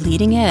brings you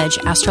leading-edge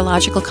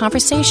astrological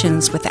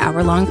conversations with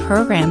hour-long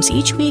programs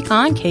each week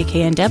on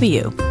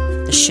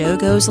KKNW. The show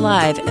goes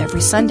live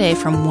every Sunday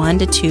from 1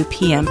 to 2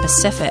 p.m.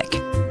 Pacific.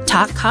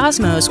 Talk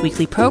Cosmos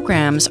weekly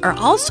programs are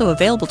also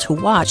available to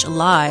watch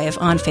live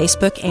on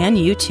Facebook and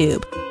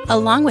YouTube,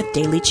 along with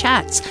daily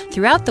chats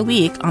throughout the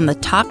week on the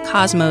Talk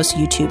Cosmos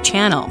YouTube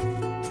channel.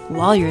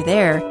 While you're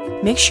there,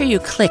 make sure you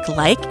click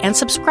like and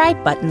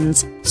subscribe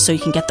buttons so you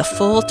can get the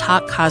full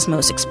Talk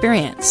Cosmos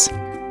experience.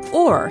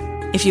 Or,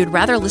 if you'd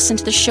rather listen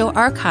to the show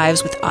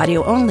archives with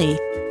audio only,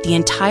 the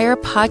entire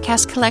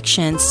podcast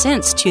collection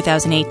since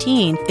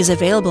 2018 is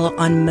available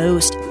on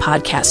most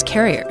podcast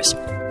carriers.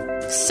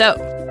 So,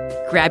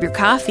 grab your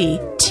coffee,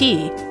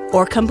 tea,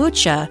 or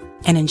kombucha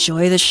and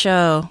enjoy the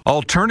show.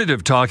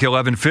 Alternative Talk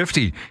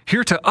 1150,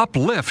 here to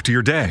uplift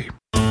your day.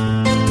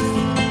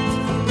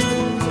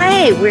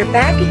 Hey, we're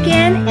back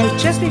again, and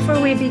just before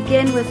we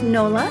begin with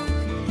Nola,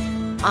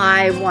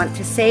 I want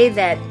to say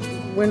that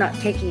we're not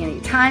taking any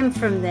time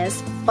from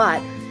this,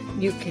 but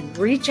you can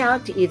reach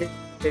out to either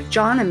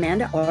John,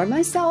 Amanda, or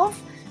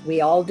myself. We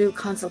all do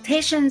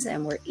consultations,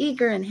 and we're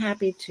eager and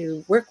happy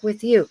to work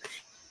with you.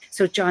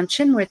 So John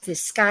Chinworth is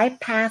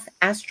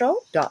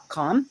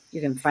skypathastro.com. You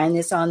can find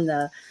this on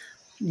the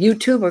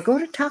YouTube or go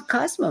to Talk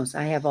Cosmos.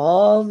 I have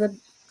all the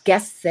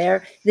guests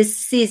there. This is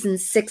season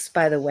 6,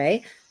 by the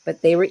way,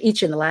 but they were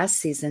each in the last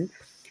season.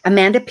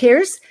 Amanda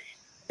Pierce,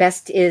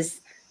 best is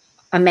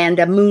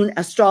Amanda Moon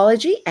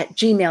Astrology at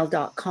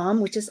gmail.com,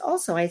 which is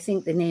also, I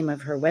think, the name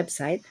of her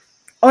website,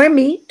 or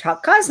me,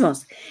 Talk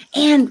Cosmos.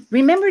 And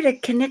remember to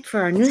connect for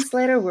our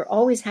newsletter. We're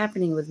always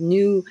happening with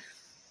new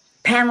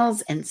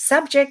panels and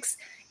subjects,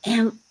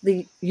 and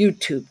the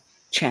YouTube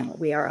channel.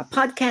 We are a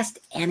podcast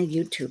and a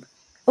YouTube.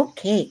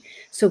 Okay,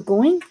 so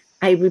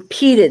I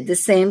repeated the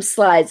same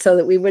slide so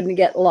that we wouldn't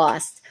get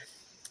lost.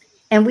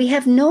 And we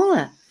have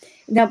Nola.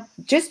 Now,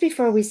 just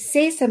before we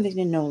say something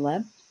to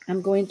Nola,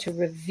 I'm going to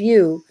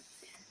review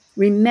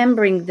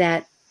remembering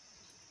that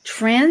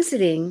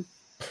transiting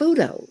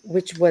Pluto,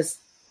 which was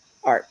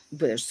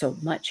there's so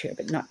much here,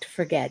 but not to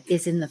forget,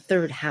 is in the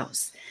 3rd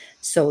house.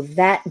 So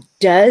that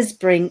does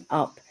bring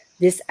up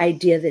this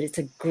idea that it's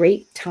a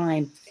great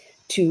time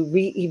to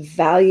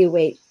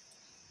reevaluate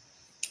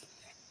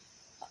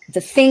the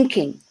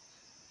thinking,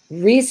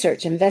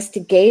 research,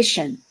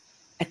 investigation,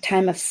 a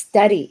time of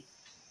study,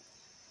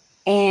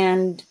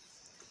 and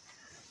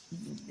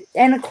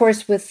of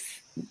course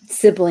with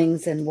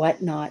siblings and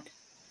whatnot.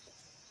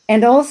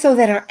 And also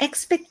that our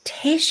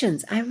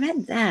expectations, I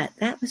read that.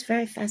 That was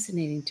very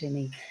fascinating to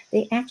me.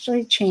 They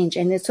actually change.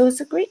 And so it's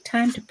a great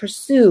time to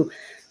pursue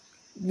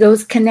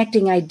those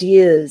connecting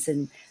ideas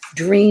and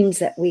dreams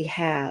that we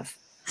have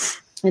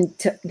and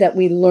that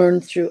we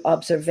learn through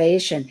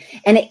observation.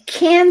 And it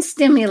can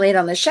stimulate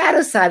on the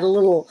shadow side a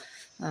little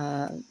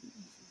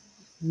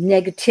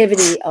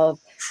negativity of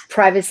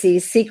privacy,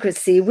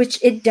 secrecy,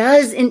 which it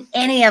does in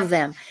any of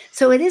them.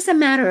 So it is a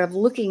matter of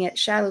looking at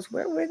shadows.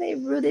 Where were they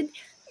rooted?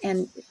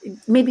 And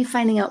maybe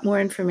finding out more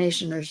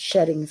information or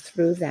shedding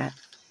through that.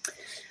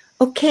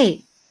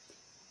 Okay,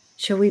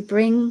 shall we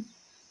bring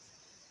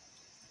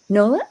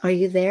Nola? Are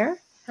you there?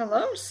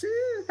 Hello,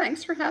 Sue.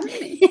 Thanks for having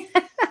me.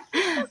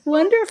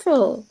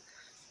 Wonderful.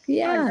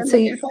 Yeah. I'm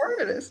looking forward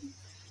to this.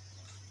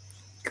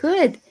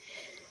 Good.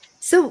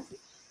 So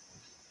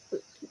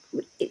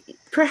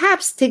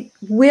perhaps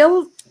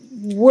we'll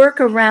work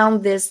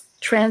around this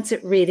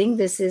transit reading.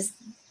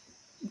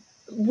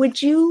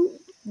 Would you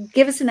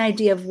give us an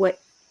idea of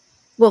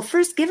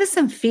first give us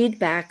some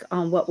feedback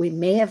on what we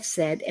may have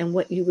said and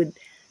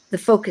the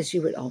focus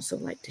you would also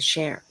like to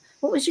share.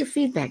 What was your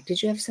feedback?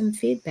 Did you have some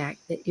feedback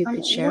that you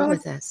could share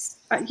with us?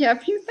 Yeah, a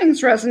few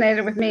things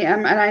resonated with me.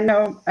 And I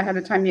know ahead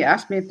of time you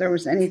asked me if there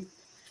was any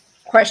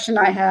question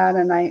I had,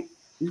 and I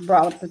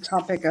brought up the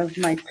topic of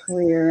my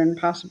career and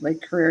possibly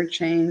career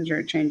change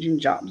or changing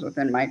jobs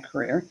within my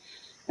career.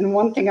 And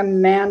one thing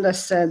Amanda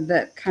said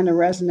that kind of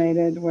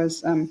resonated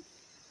was,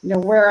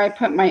 where I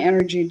put my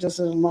energy, does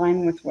it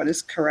align with what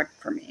is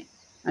correct for me?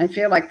 I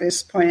feel like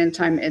this point in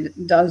time,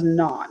 it does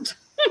not.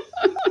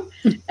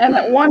 And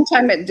at one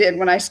time it did.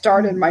 When I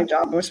started my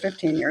job, it was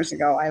 15 years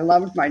ago. I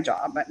loved my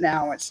job, but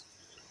now it's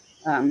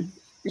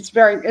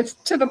it's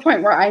to the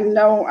point where I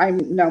know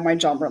my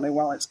job really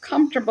well. It's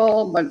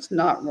comfortable, but it's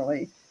not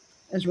really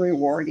as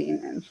rewarding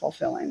and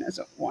fulfilling as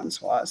it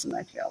once was. And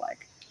I feel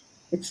like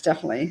it's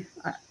definitely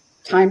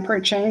time for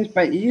a change.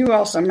 But you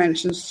also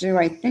mentioned, Sue,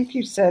 I think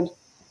you said,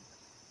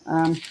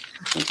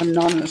 since I'm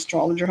not an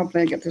astrologer,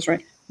 hopefully I get this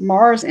right,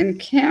 Mars in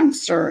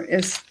Cancer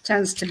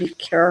tends to be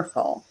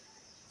careful.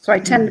 So I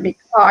tend to be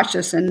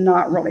cautious and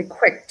not really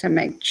quick to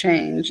make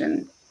change,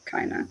 and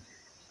kind of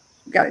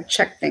got to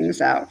check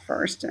things out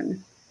first.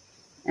 And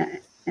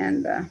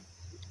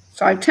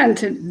so I tend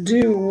to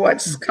do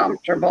what's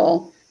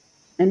comfortable,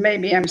 and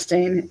maybe I'm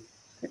staying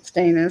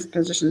in this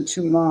position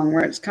too long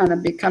where it's kind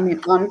of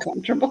becoming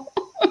uncomfortable.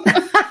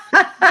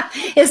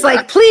 It's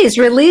like, please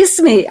release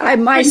me.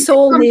 My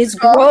soul needs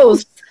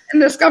growth.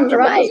 And this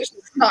comfortable position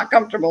is not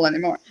comfortable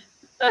anymore.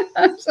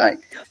 It's like,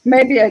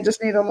 maybe I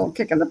just need a little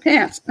kick in the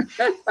pants.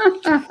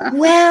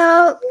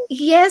 Well,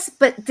 yes,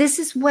 but this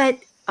is what,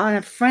 on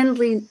a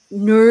friendly,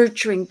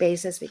 nurturing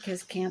basis,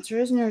 because Cancer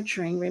is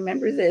nurturing.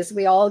 Remember this.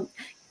 We all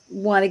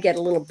want to get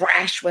a little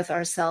brash with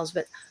ourselves,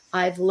 but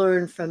I've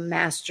learned from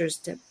masters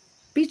to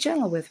be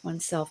gentle with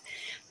oneself,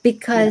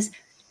 because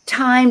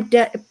time,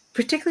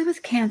 particularly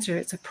with Cancer,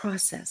 it's a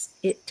process.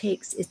 It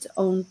takes its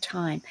own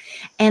time.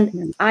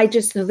 And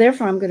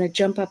therefore I'm going to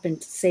jump up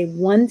and say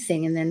one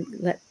thing and then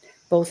let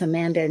both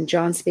Amanda and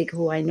John speak,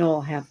 who I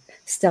know have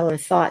stellar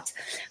thoughts.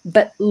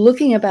 But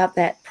looking about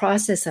that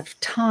process of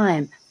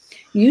time,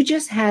 you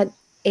just had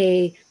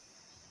a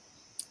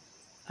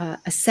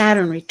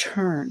Saturn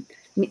return,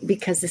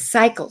 because the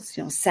cycles,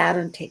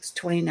 Saturn takes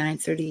 29,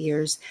 30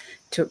 years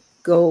to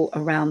go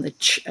around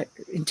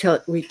until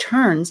it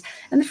returns.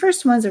 And the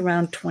first one's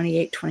around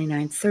 28,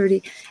 29,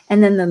 30.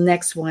 And then the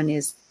next one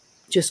is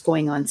just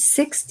going on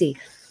 60.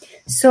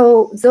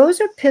 So those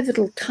are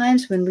pivotal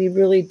times when we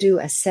really do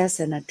assess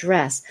and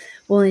address.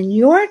 Well, in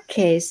your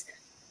case,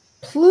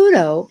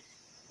 Pluto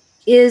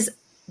is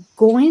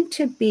going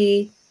to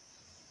be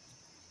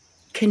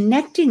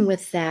connecting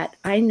with that,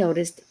 I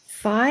noticed,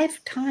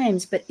 5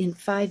 times, but in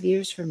 5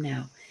 years from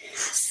now.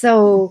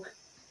 So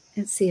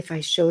let's see if I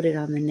showed it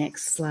on the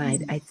next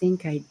slide. I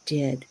think I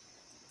did.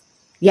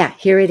 Yeah,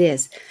 here it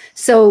is.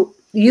 So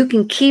you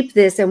can keep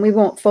this, and we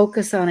won't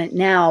focus on it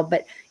now,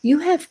 but you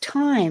have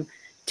time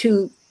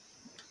to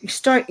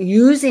start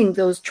using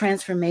those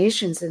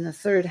transformations in the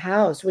 3rd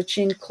house, which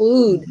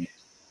include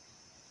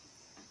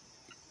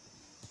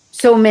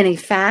so many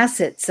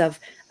facets of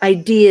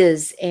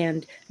ideas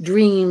and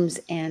dreams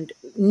and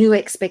new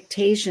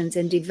expectations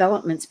and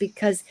developments,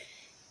 because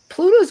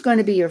Pluto is going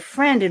to be your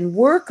friend and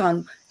work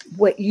on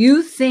what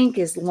you think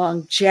is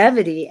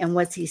longevity and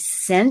what's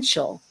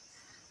essential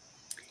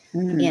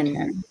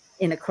in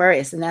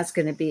Aquarius. And that's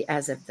going to be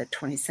as of the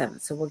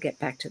 27th. So we'll get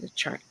back to the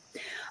chart.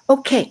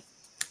 Okay,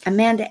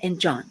 Amanda and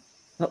John,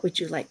 what would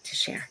you like to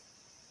share?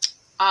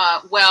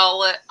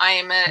 Well,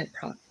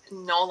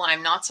 Nola,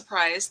 I'm not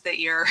surprised that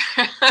you're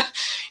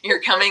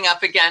coming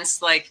up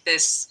against like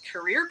this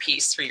career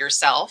piece for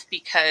yourself,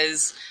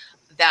 because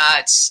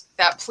that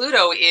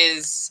Pluto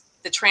is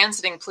the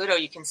transiting Pluto.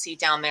 You can see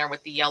down there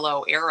with the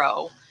yellow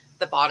arrow,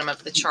 the bottom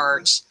of the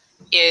chart,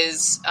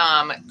 is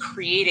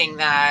creating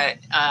that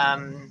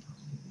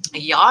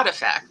yacht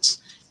effect.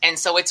 And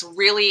so it's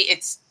really,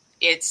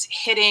 it's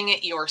hitting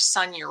your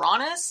Sun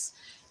Uranus,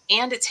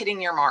 and it's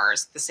hitting your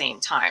Mars at the same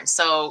time.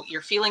 So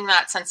you're feeling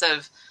that sense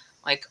of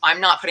like, I'm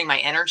not putting my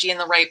energy in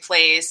the right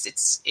place.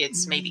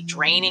 It's maybe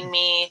draining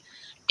me.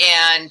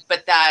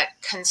 But that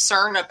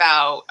concern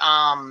about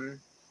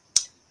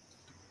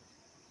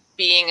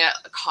being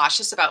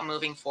cautious about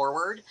moving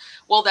forward.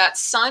 Well, that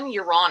Sun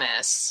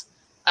Uranus,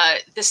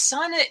 the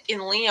Sun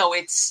in Leo,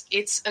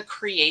 it's a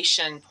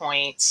creation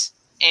point,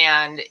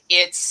 and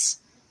it's,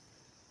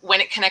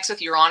 when it connects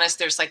with Uranus,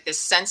 there's like this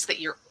sense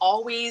that you're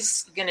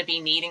always going to be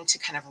needing to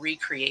kind of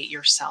recreate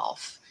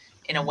yourself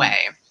in a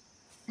way.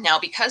 Now,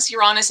 because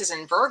Uranus is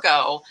in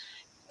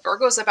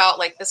Virgo's about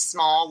like the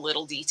small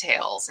little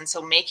details. And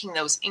so making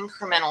those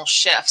incremental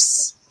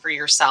shifts for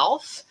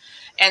yourself.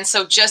 And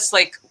so just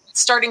like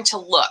starting to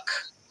look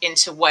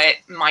into what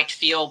might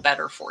feel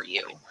better for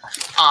you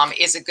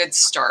is a good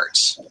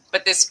start.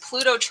 But this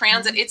Pluto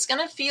transit, it's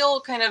going to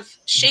feel kind of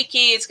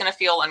shaky. It's going to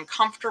feel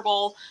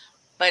uncomfortable,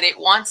 but it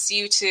wants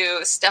you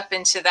to step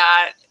into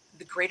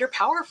the greater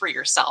power for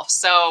yourself.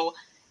 So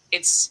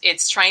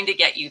it's trying to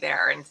get you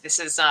there. And this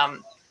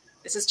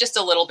is just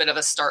a little bit of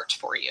a start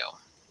for you.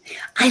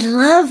 I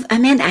love,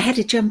 Amanda, I had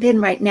to jump in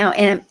right now.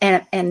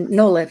 And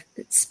Nola,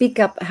 speak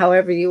up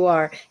however you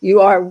are.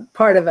 You are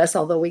part of us,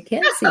 although we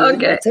can't see you.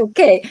 Okay. It's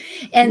okay.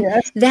 And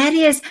that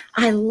is,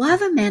 I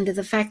love, Amanda,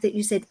 the fact that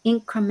you said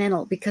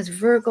incremental, because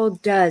Virgo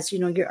does,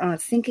 you're on a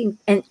thinking,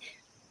 and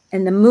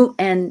the moon,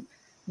 and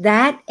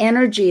that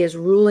energy is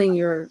ruling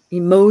your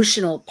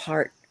emotional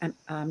part,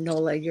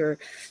 Nola, your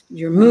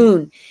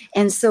moon.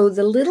 And so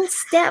the little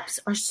steps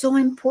are so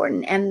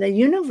important, and the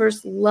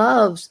universe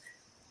loves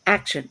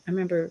action. I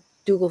remember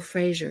Dougal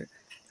Fraser,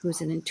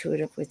 who's an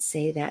intuitive, would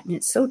say that, and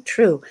it's so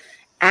true.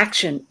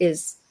 Action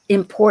is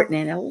important,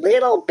 and a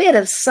little bit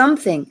of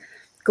something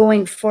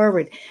going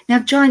forward. Now,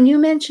 John, you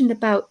mentioned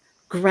about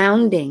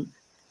grounding,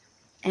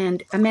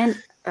 and Amanda,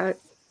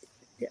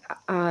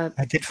 I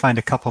did find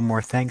a couple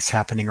more things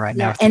happening right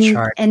now yeah, with the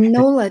chart. and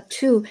Nola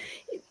too.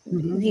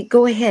 Mhm.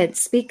 Go ahead,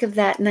 speak of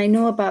that. And I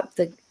know about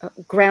the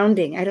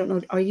grounding. I don't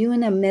know. Are you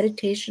in a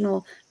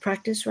meditational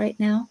practice right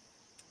now?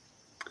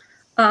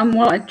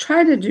 Well, I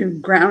try to do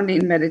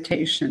grounding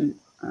meditation.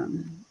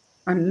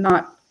 I'm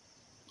not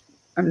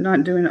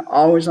doing it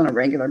always on a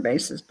regular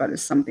basis, but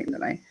it's something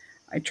that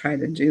I try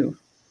to do.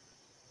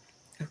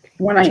 Okay.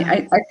 When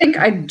I think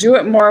I do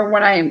it more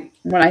when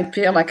I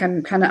feel like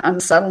I'm kind of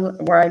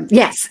unsettled, where I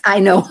Yes, I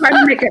know.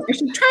 I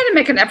should try to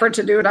make an effort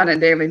to do it on a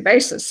daily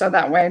basis, so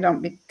that way I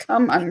don't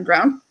become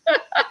ungrounded.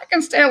 I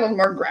can stay a little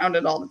more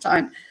grounded all the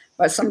time.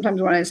 But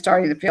sometimes when I'm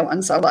starting to feel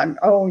unsettled,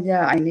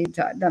 I need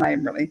to. Then I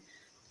really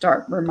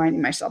start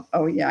reminding myself,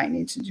 oh yeah, I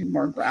need to do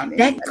more grounding.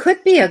 That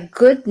could be a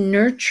good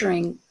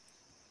nurturing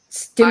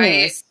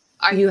stimulus.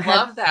 I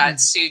love that,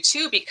 Sue,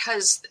 too,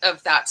 because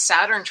of that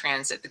Saturn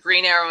transit, the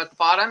green arrow at the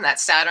bottom, that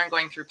Saturn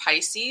going through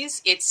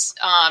Pisces. It's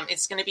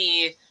going to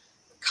be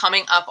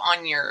coming up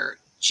on your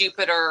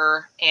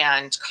Jupiter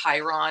and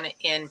Chiron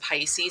in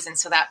Pisces. And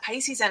so that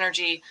Pisces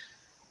energy,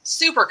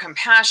 super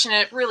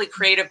compassionate, really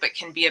creative, but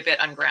can be a bit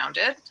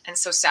ungrounded. And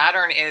so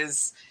Saturn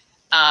is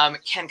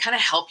can kind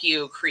of help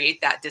you create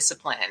that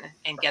discipline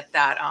and get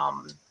that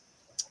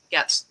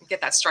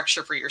get that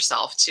structure for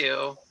yourself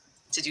to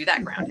do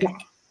that grounding.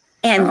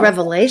 And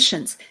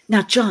revelations.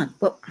 Now, John,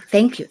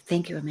 thank you,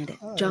 Amanda.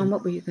 John,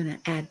 what were you going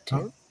to add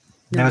to?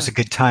 Now is a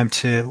good time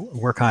to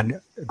work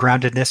on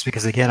groundedness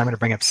because, again, I'm going to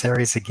bring up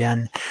Ceres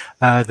again.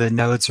 The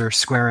nodes are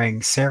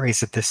squaring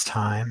Ceres at this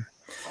time.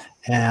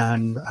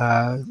 And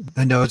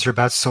the nodes are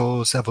about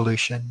soul's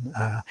evolution.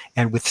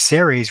 And with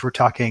Ceres, we're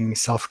talking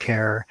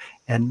self-care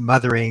and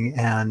mothering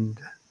and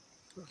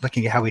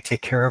looking at how we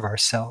take care of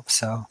ourselves.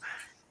 So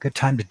good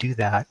time to do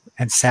that.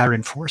 And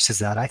Saturn forces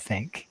that, I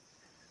think.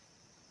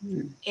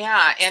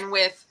 Yeah, and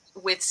with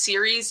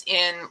Ceres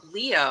in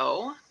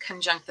Leo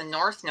conjunct the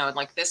North Node,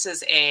 like this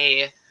is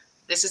a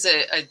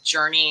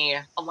journey,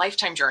 a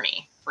lifetime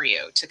journey for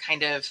you to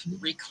kind of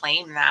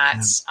reclaim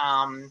that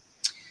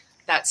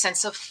that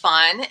sense of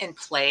fun and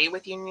play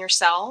within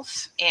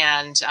yourself,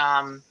 and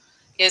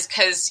is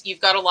because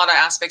you've got a lot of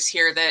aspects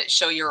here that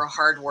show you're a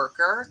hard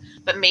worker,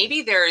 but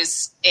maybe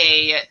there's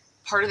a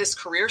part of this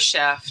career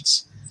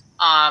shift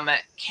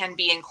can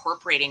be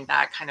incorporating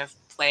that kind of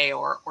play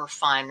or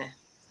fun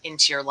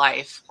into your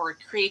life, or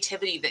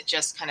creativity that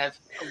just kind of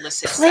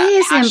elicits play that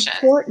is passion.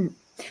 Important.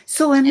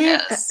 So,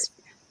 Amanda,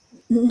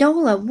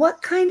 Nola,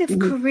 what kind of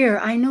career?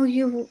 I know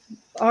you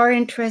are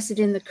interested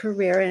in the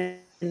career,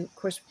 and of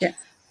course,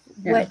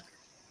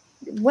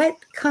 what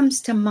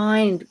comes to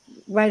mind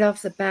right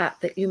off the bat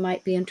that you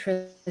might be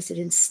interested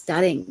in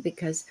studying?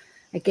 Because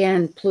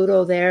again,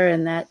 Pluto there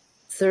in that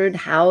third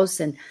house,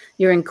 and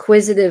your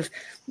inquisitive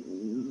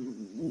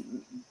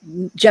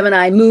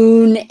Gemini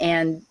moon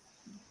and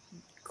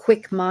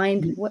quick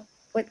mind.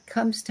 What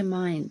comes to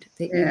mind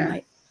that you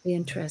might be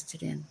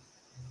interested in?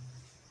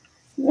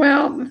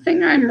 Well, the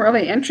thing I'm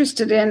really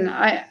interested in,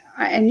 I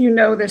and you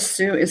know this,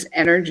 Sue, is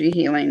energy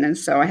healing, and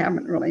so I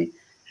haven't really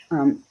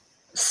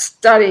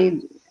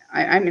studied.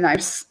 I mean,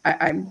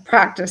 I've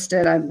practiced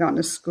it. I've gone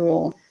to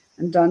school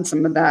and done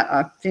some of that.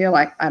 I feel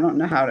like I don't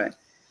know how to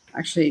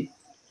actually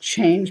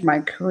change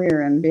my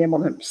career and be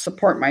able to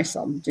support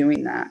myself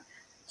doing that.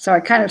 So I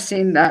kind of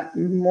seen that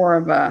more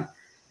of a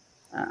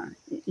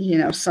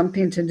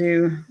something to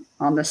do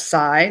on the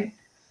side.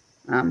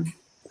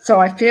 So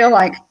I feel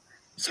like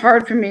it's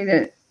hard for me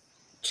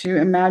to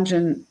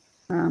imagine.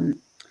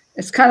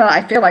 It's kind of,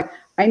 I feel like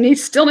I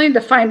still need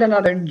to find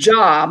another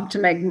job to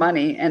make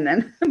money, and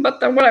then,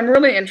 but what I'm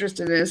really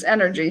interested in is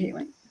energy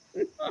healing.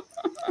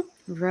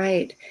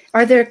 Right.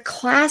 Are there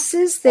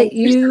classes that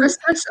you? A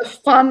sense of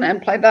fun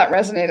and play that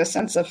resonate. A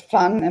sense of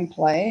fun and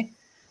play.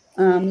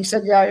 You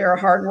said, yeah, you're a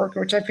hard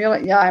worker, which I feel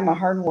like, yeah, I'm a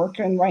hard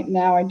worker, and right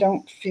now I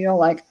don't feel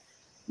like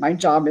my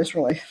job is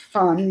really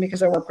fun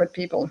because I work with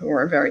people who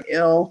are very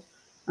ill.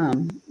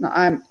 I'm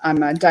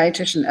a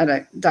dietitian at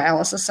a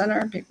dialysis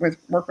center.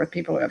 Work with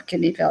people who have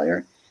kidney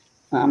failure.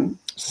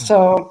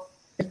 So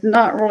it's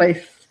not really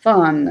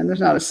fun, and there's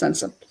not a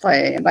sense of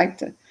play. I'd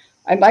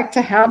like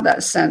to have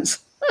that sense,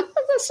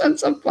 the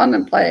sense of fun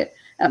and play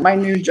at my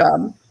new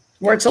job,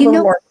 where it's a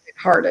little more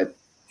lighthearted.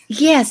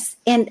 Yes,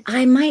 and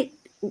I might.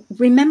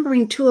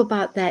 Remembering too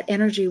about that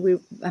energy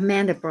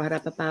Amanda brought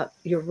up about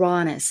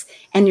Uranus,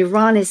 and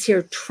Uranus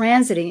here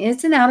transiting.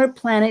 It's an outer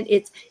planet.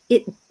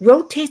 It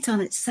rotates on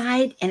its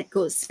side and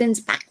it spins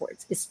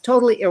backwards. It's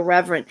totally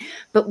irreverent.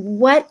 But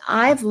what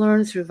I've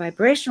learned through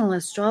vibrational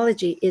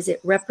astrology is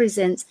it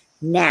represents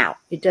now.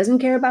 It doesn't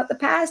care about the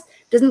past,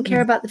 doesn't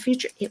care about the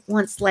future. It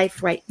wants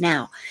life right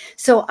now.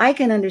 So I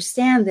can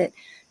understand that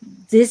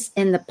this,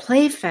 and the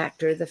play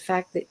factor, the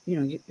fact that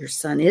your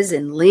son is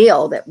in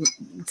Leo, that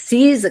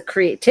sees the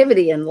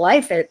creativity and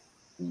life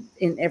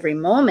in every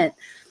moment.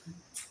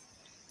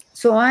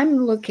 So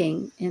I'm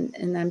looking,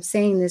 and I'm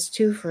saying this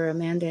too for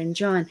Amanda and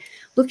John,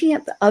 looking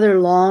at the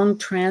other long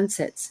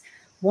transits.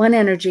 one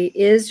energy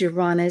is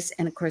Uranus,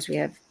 and of course we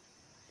have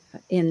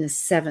in the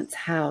 7th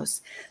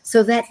house.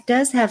 So that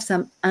does have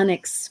some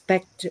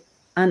unexpected.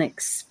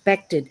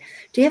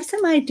 Do you have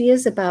some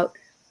ideas about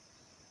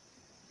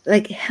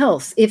like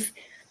health? If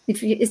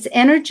it's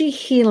energy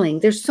healing,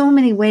 there's so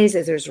many ways.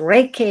 There's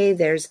Reiki.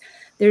 There's.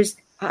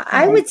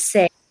 I would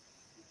say,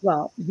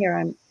 well, here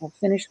I'll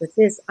finish with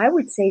this. I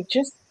would say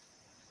just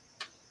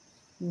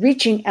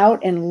reaching out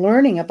and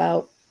learning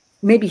about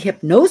maybe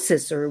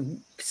hypnosis or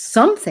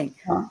something.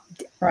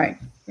 Right.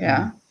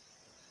 Yeah.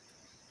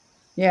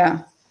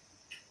 Yeah.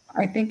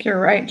 I think you're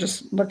right.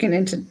 Just looking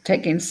into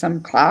taking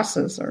some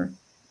classes or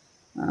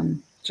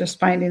just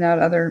finding out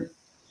other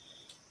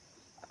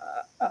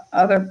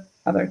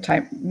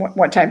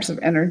what types of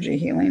energy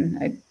healing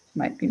I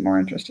might be more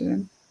interested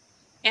in.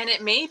 And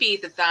it may be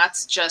that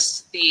that's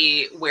just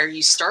where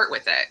you start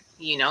with it.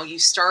 You know, you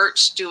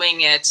start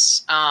doing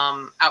it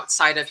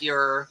outside of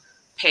your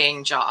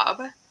paying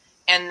job,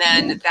 and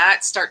then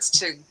that starts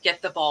to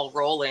get the ball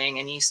rolling,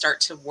 and you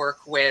start to work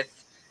with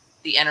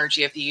the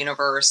energy of the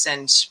universe,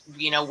 and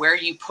you know, where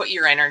you put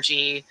your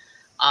energy,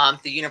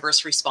 the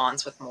universe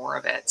responds with more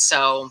of it.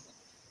 So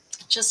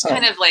just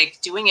kind of like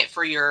doing it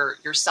for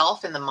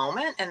yourself in the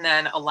moment, and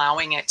then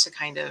allowing it to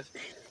kind of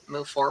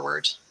move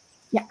forward.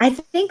 Yeah, I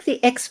think the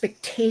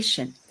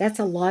expectation, that's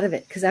a lot of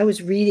it, because I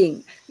was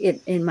reading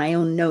it in my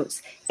own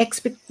notes.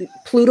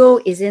 Pluto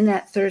is in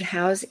that 3rd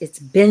house. It's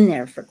been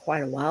there for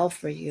quite a while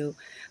for you,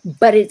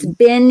 but it's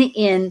been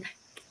in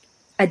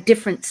a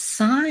different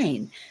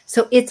sign.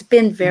 So it's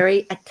been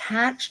very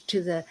attached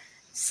to the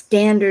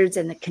standards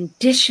and the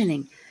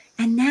conditioning.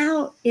 And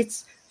now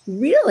it's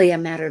really a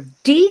matter of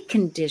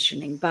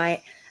deconditioning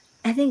by,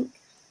 I think,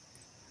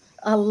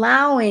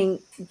 allowing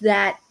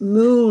that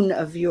moon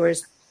of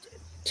yours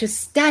to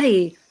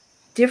study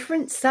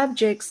different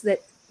subjects that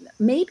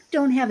maybe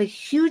don't have a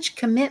huge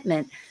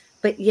commitment,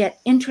 but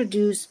yet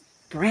introduce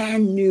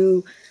brand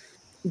new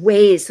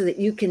ways so that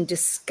you can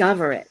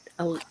discover it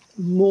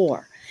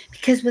more.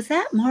 Because with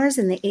that Mars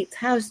in the 8th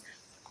house,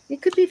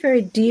 it could be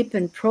very deep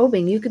and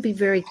probing. You could be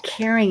very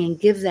caring and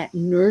give that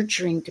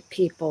nurturing to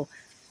people.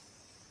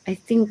 I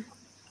think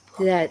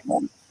that,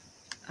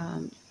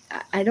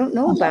 I don't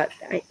know about,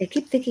 I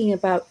keep thinking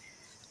about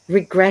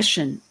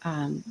regression.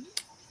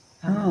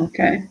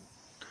 Okay.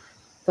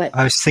 But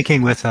I was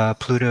thinking with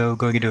Pluto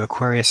going into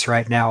Aquarius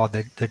right now,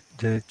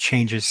 the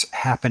changes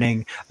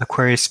happening,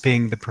 Aquarius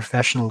being the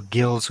professional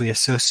guilds we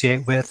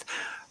associate with,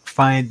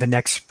 find the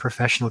next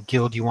professional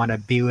guild you want to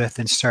be with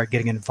and start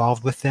getting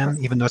involved with them.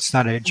 Even though it's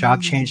not a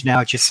job change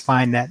now, just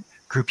find that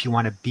group you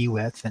want to be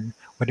with, and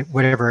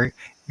whatever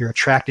you're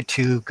attracted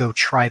to, go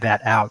try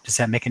that out. Does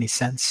that make any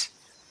sense?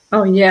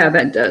 Oh, yeah,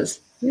 that does.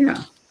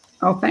 Yeah.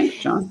 Oh, thanks,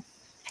 John.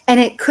 And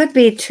it could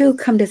be, too,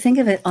 come to think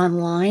of it,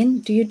 online.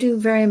 Do you do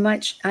very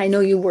much? I know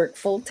you work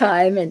full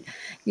time and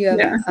you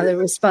have other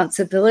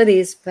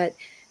responsibilities, but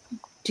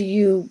do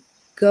you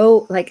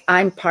go, like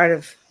I'm part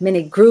of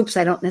many groups.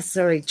 I don't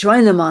necessarily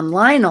join them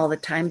online all the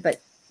time,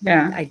 but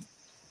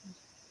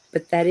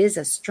but that is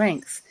a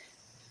strength.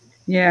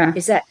 Yeah.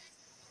 Is that?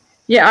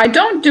 Yeah, I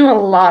don't do a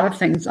lot of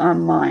things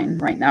online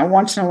right now.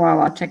 Once in a while,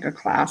 I'll take a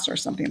class or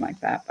something like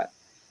that, but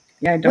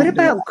yeah, I don't. What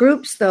about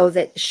groups, though,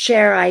 that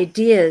share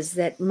ideas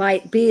that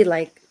might be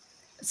like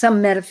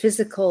some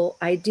metaphysical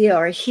idea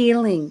or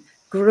healing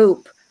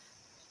group?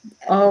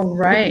 Oh,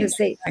 right. Because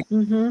they,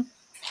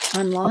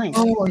 online.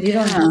 Oh,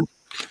 yeah.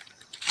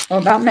 Oh,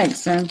 that makes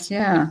sense.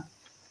 Yeah.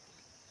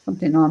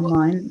 Something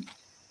online.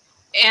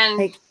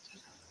 And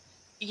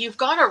you've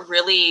got a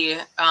really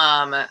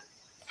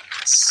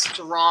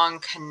strong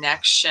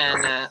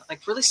connection,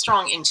 like really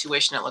strong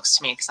intuition, it looks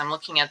to me, because I'm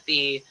looking at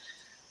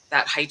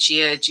that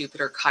Hygeia,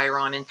 Jupiter,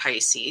 Chiron in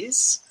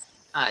Pisces,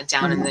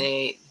 down in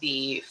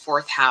the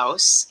 4th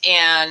house.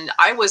 And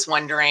I was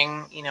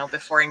wondering, you know,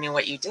 before I knew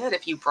what you did,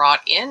 if you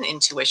brought in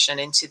intuition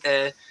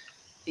into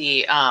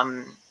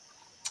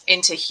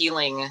into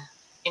healing,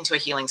 into a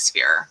healing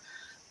sphere.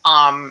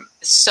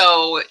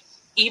 So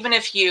even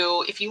if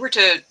you were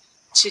to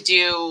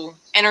do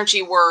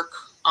energy work,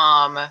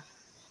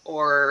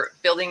 or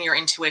building your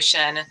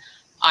intuition,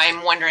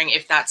 I'm wondering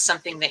if that's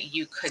something that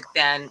you could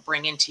then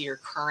bring into your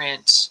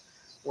current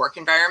work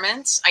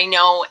environment. I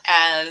know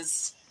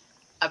as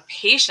a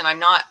patient, I'm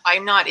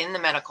not in the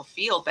medical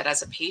field, but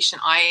as a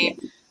patient, I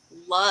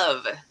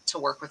love to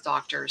work with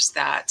doctors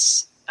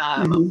that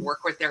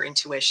work with their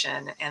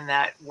intuition and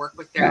that work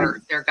with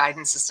their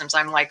guidance systems.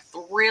 I'm like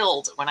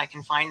thrilled when I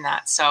can find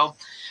that. So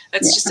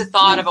that's just a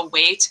thought of a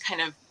way to kind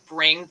of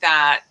bring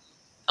that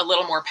a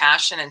little more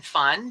passion and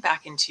fun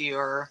back into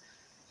your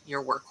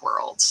work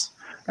world.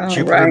 Oh,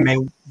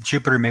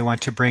 Jupiter may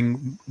want to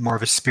bring more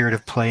of a spirit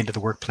of play into the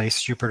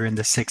workplace. Jupiter in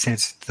the 6th, and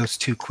it's those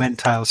two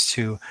quintiles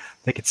to,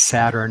 I think it's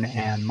Saturn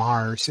and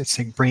Mars. It's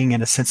like bringing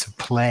in a sense of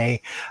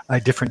play, a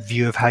different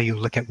view of how you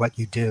look at what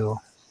you do.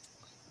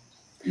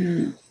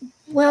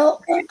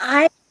 Well,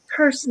 I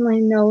personally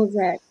know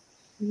that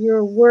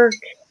your work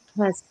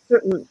has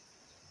certain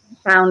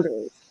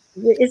boundaries.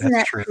 Isn't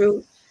that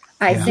true?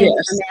 I think,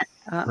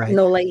 Right.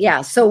 Nola,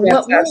 yeah. So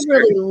what we're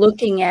really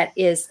looking at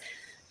is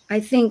I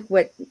think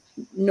what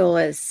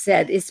Nola has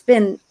said, it's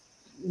been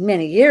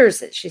many years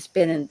that she's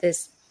been in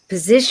this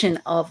position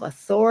of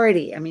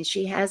authority. I mean,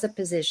 she has a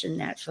position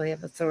naturally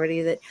of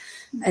authority, that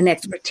an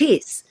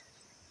expertise,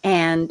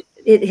 and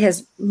it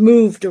has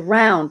moved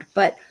around.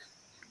 But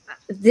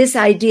this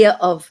idea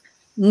of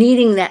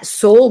needing that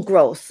soul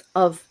growth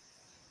of,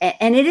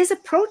 and it is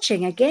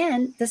approaching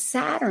again, the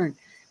Saturn,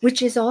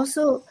 which is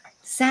also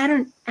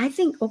Saturn. I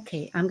think,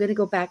 okay, I'm going to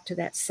go back to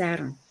that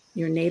Saturn,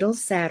 your natal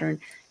Saturn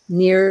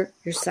near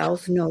your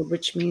south node,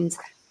 which means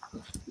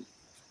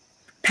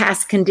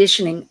past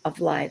conditioning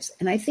of lives.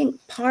 And I think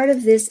part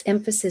of this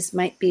emphasis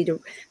might be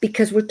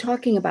because we're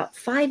talking about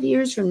 5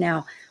 years from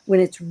now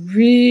when it's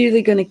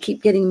really going to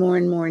keep getting more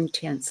and more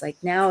intense. Like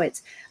now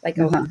it's like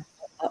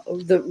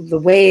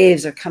the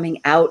waves are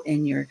coming out,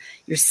 and you're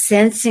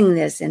sensing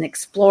this and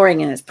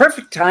exploring, and it's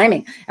perfect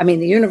timing. I mean,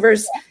 the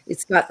universe,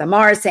 it's got the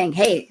Mars saying,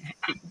 hey,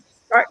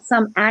 start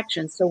some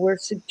action. So we're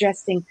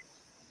suggesting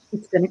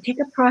it's going to take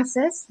a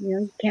process.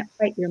 You can't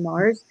fight your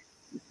Mars.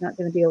 It's not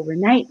going to be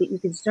overnight, but you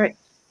can start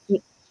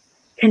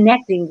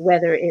connecting,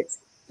 whether it's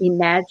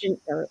imagine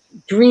or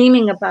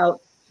dreaming about,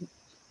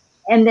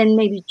 and then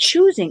maybe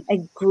choosing a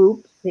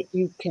group that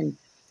you can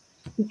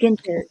begin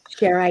to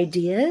share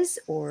ideas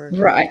or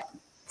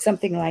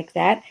something like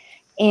that.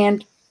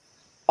 And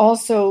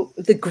also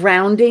the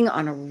grounding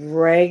on a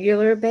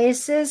regular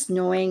basis,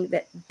 knowing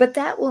that, but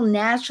that will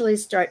naturally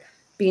start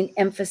being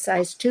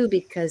emphasized too,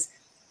 because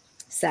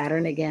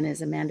Saturn, again,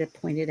 as Amanda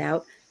pointed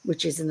out,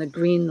 which is in the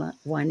green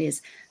one,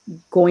 is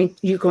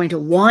you're going to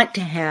want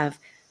to have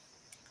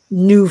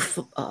new,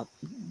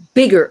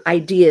 bigger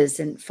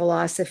ideas and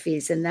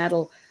philosophies, and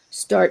that'll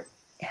start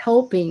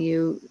helping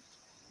you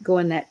go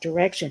in that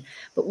direction.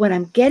 But what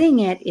I'm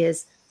getting at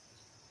is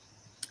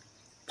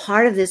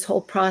part of this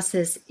whole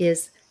process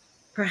is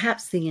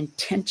perhaps the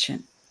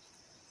intention.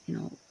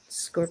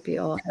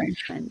 Scorpio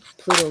and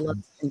Pluto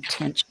loves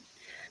intention.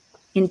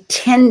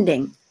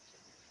 Intending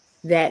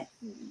that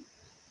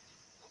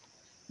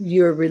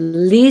you're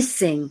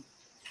releasing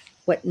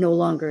what no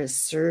longer is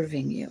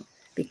serving you,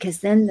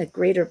 because then the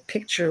greater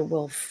picture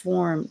will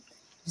form.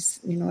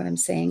 You know what I'm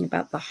saying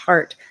about the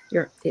heart?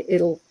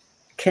 It'll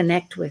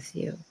connect with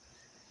you.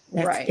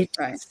 It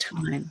takes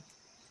time.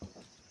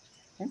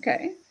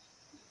 Okay,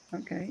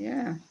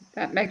 yeah,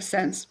 that makes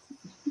sense.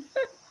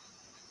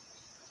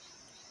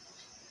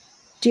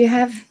 Do you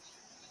have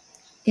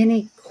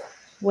any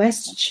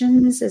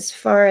questions as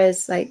far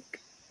as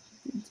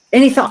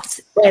any thoughts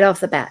right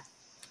off the bat?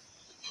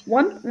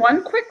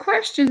 One quick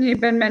question. You've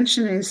been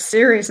mentioning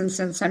Ceres, and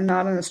since I'm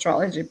not an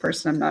astrology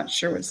person, I'm not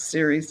sure what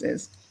Ceres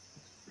is.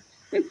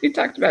 You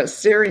talked about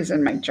Ceres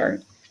in my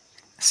chart.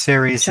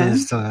 Ceres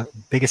is the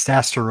biggest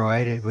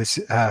asteroid. It was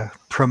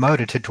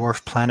promoted to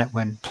dwarf planet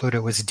when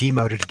Pluto was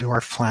demoted to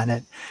dwarf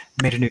planet,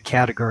 made a new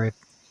category of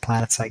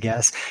planets, I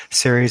guess.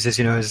 Ceres, as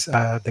you know, is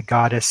the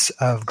goddess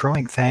of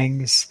growing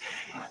things,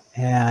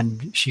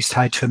 and she's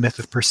tied to a myth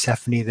of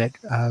Persephone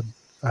that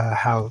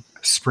how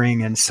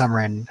spring and summer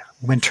and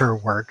winter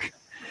work.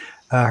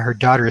 Her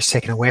daughter is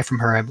taken away from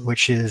her,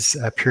 which is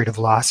a period of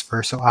loss for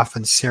her. So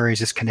often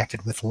Ceres is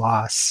connected with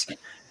loss.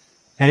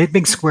 And it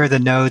being square the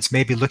nodes,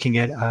 maybe looking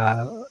at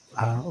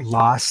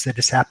loss that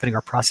is happening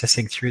or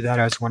processing through that.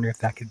 I was wondering if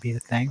that could be the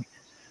thing.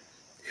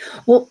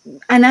 Well,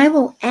 and I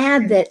will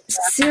add that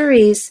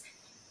Ceres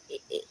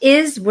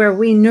is where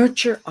we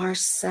nurture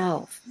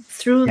ourselves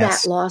through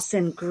that loss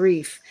and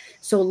grief.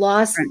 So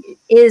loss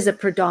is a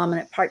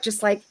predominant part,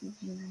 just like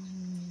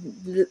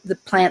the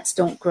plants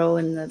don't grow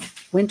in the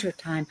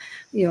wintertime,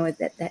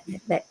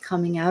 that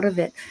coming out of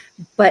it.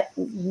 But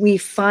we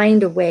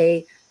find a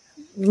way,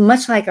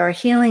 much like our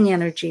healing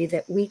energy,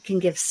 that we can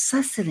give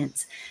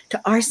sustenance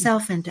to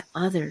ourselves and to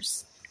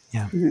others.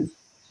 Yeah. Mm-hmm.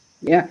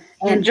 Yeah.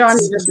 And John,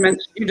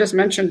 you just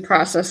mentioned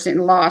processing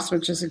loss,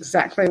 which is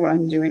exactly what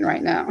I'm doing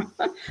right now.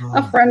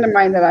 A friend of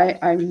mine that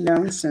I've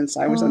known since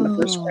I was in the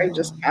first grade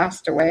just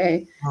passed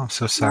away. Oh, I'm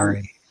so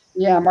sorry.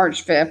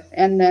 March 5th.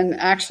 And then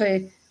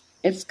actually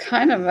it's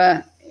kind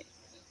of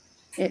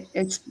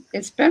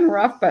it's been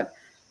rough, but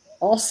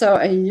also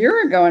a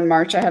year ago in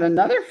March, I had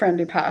another friend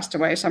who passed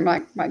away. So I'm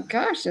like, my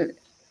gosh,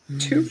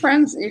 2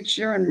 friends each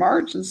year in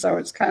March. And so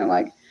it's kind of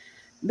like,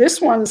 this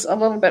one's a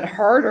little bit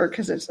harder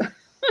because it's,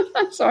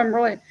 so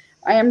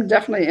I am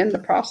definitely in the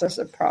process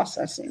of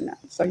processing that.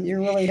 So you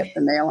really hit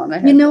the nail on the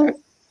head.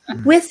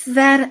 With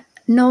that,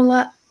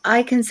 Nola,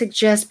 I can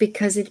suggest,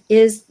 because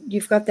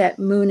you've got that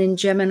moon in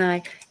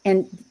Gemini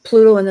and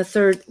Pluto in the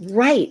 3rd,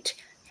 right?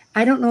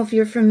 I don't know if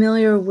you're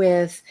familiar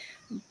with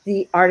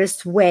the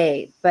Artist's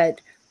Way,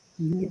 but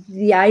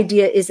the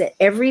idea is that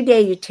every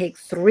day you take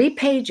 3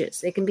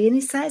 pages. They can be any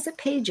size of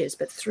pages,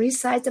 but 3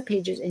 sides of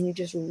pages, and you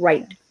just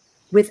write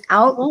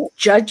without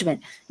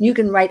judgment. You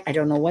can write, I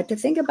don't know what to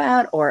think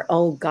about, or,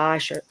 oh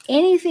gosh, or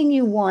anything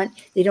you want.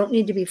 They don't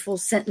need to be full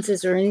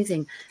sentences or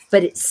anything,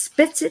 but it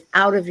spits it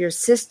out of your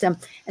system,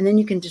 and then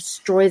you can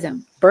destroy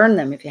them, burn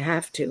them if you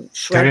have to.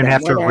 Shred them,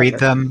 have to read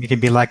them. You can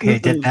be like, hey,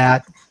 did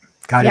that,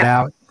 got it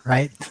out,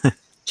 right?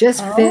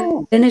 Just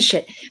finish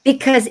it,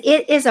 because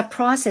it is a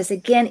process.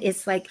 Again,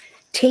 it's like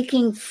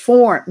taking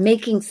form,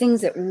 making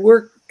things that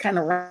work kind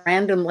of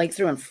random, like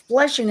through, and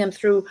flushing them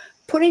through,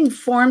 putting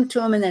form to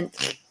them, and then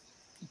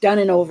done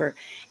and over,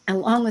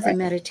 along with a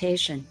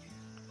meditation.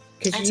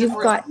 Because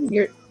you've got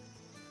your...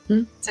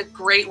 It's a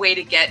great way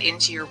to get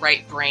into your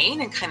right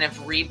brain and kind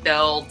of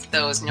rebuild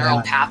those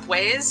neural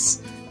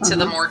pathways to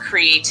the more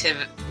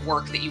creative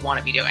work that you want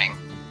to be doing.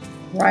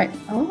 Right.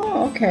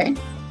 Oh, okay.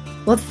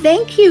 Well,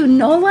 thank you,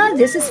 Nola.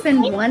 This has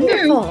been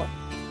wonderful.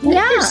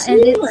 Nice to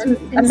see you, and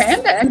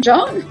Amanda and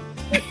John.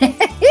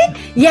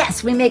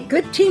 Yes, we make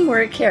good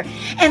teamwork here.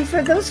 And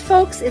for those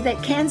folks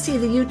that can see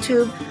the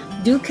YouTube,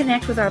 do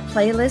connect with our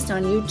playlist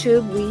on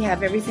YouTube. We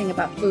have everything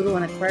about Pluto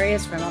and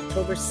Aquarius from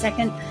October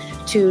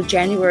 2nd to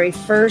January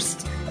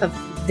 1st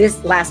of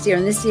this last year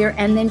and this year.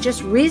 And then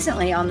just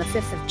recently on the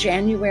 5th of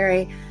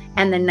January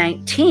and the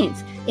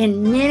 19th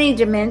in many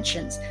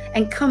dimensions.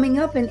 And coming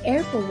up in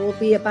April will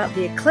be about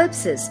the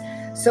eclipses.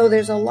 So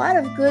there's a lot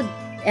of good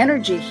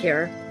energy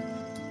here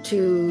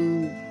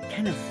to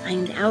kind of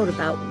find out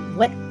about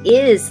what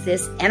is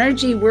this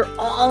energy we're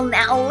all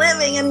now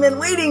living and been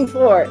waiting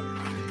for.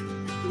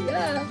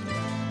 Yeah.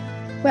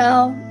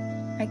 Well,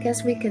 I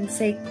guess we can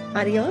say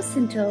adios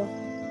until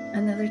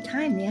another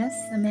time. Yes,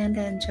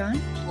 Amanda and John?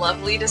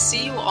 Lovely to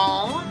see you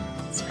all.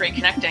 It's great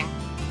connecting.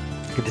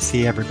 Good to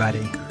see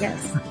everybody.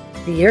 Yes.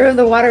 The year of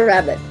the water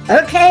rabbit.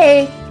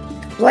 Okay.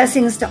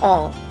 Blessings to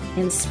all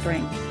in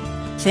spring.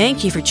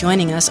 Thank you for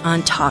joining us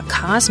on Talk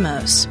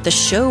Cosmos, the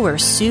show where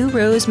Sue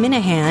Rose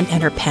Minahan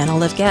and her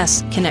panel of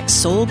guests connect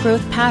soul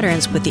growth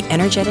patterns with the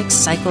energetic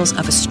cycles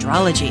of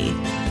astrology.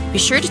 Be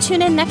sure to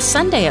tune in next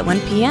Sunday at 1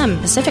 p.m.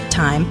 Pacific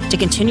Time to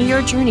continue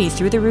your journey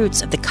through the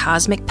roots of the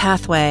cosmic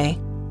pathway.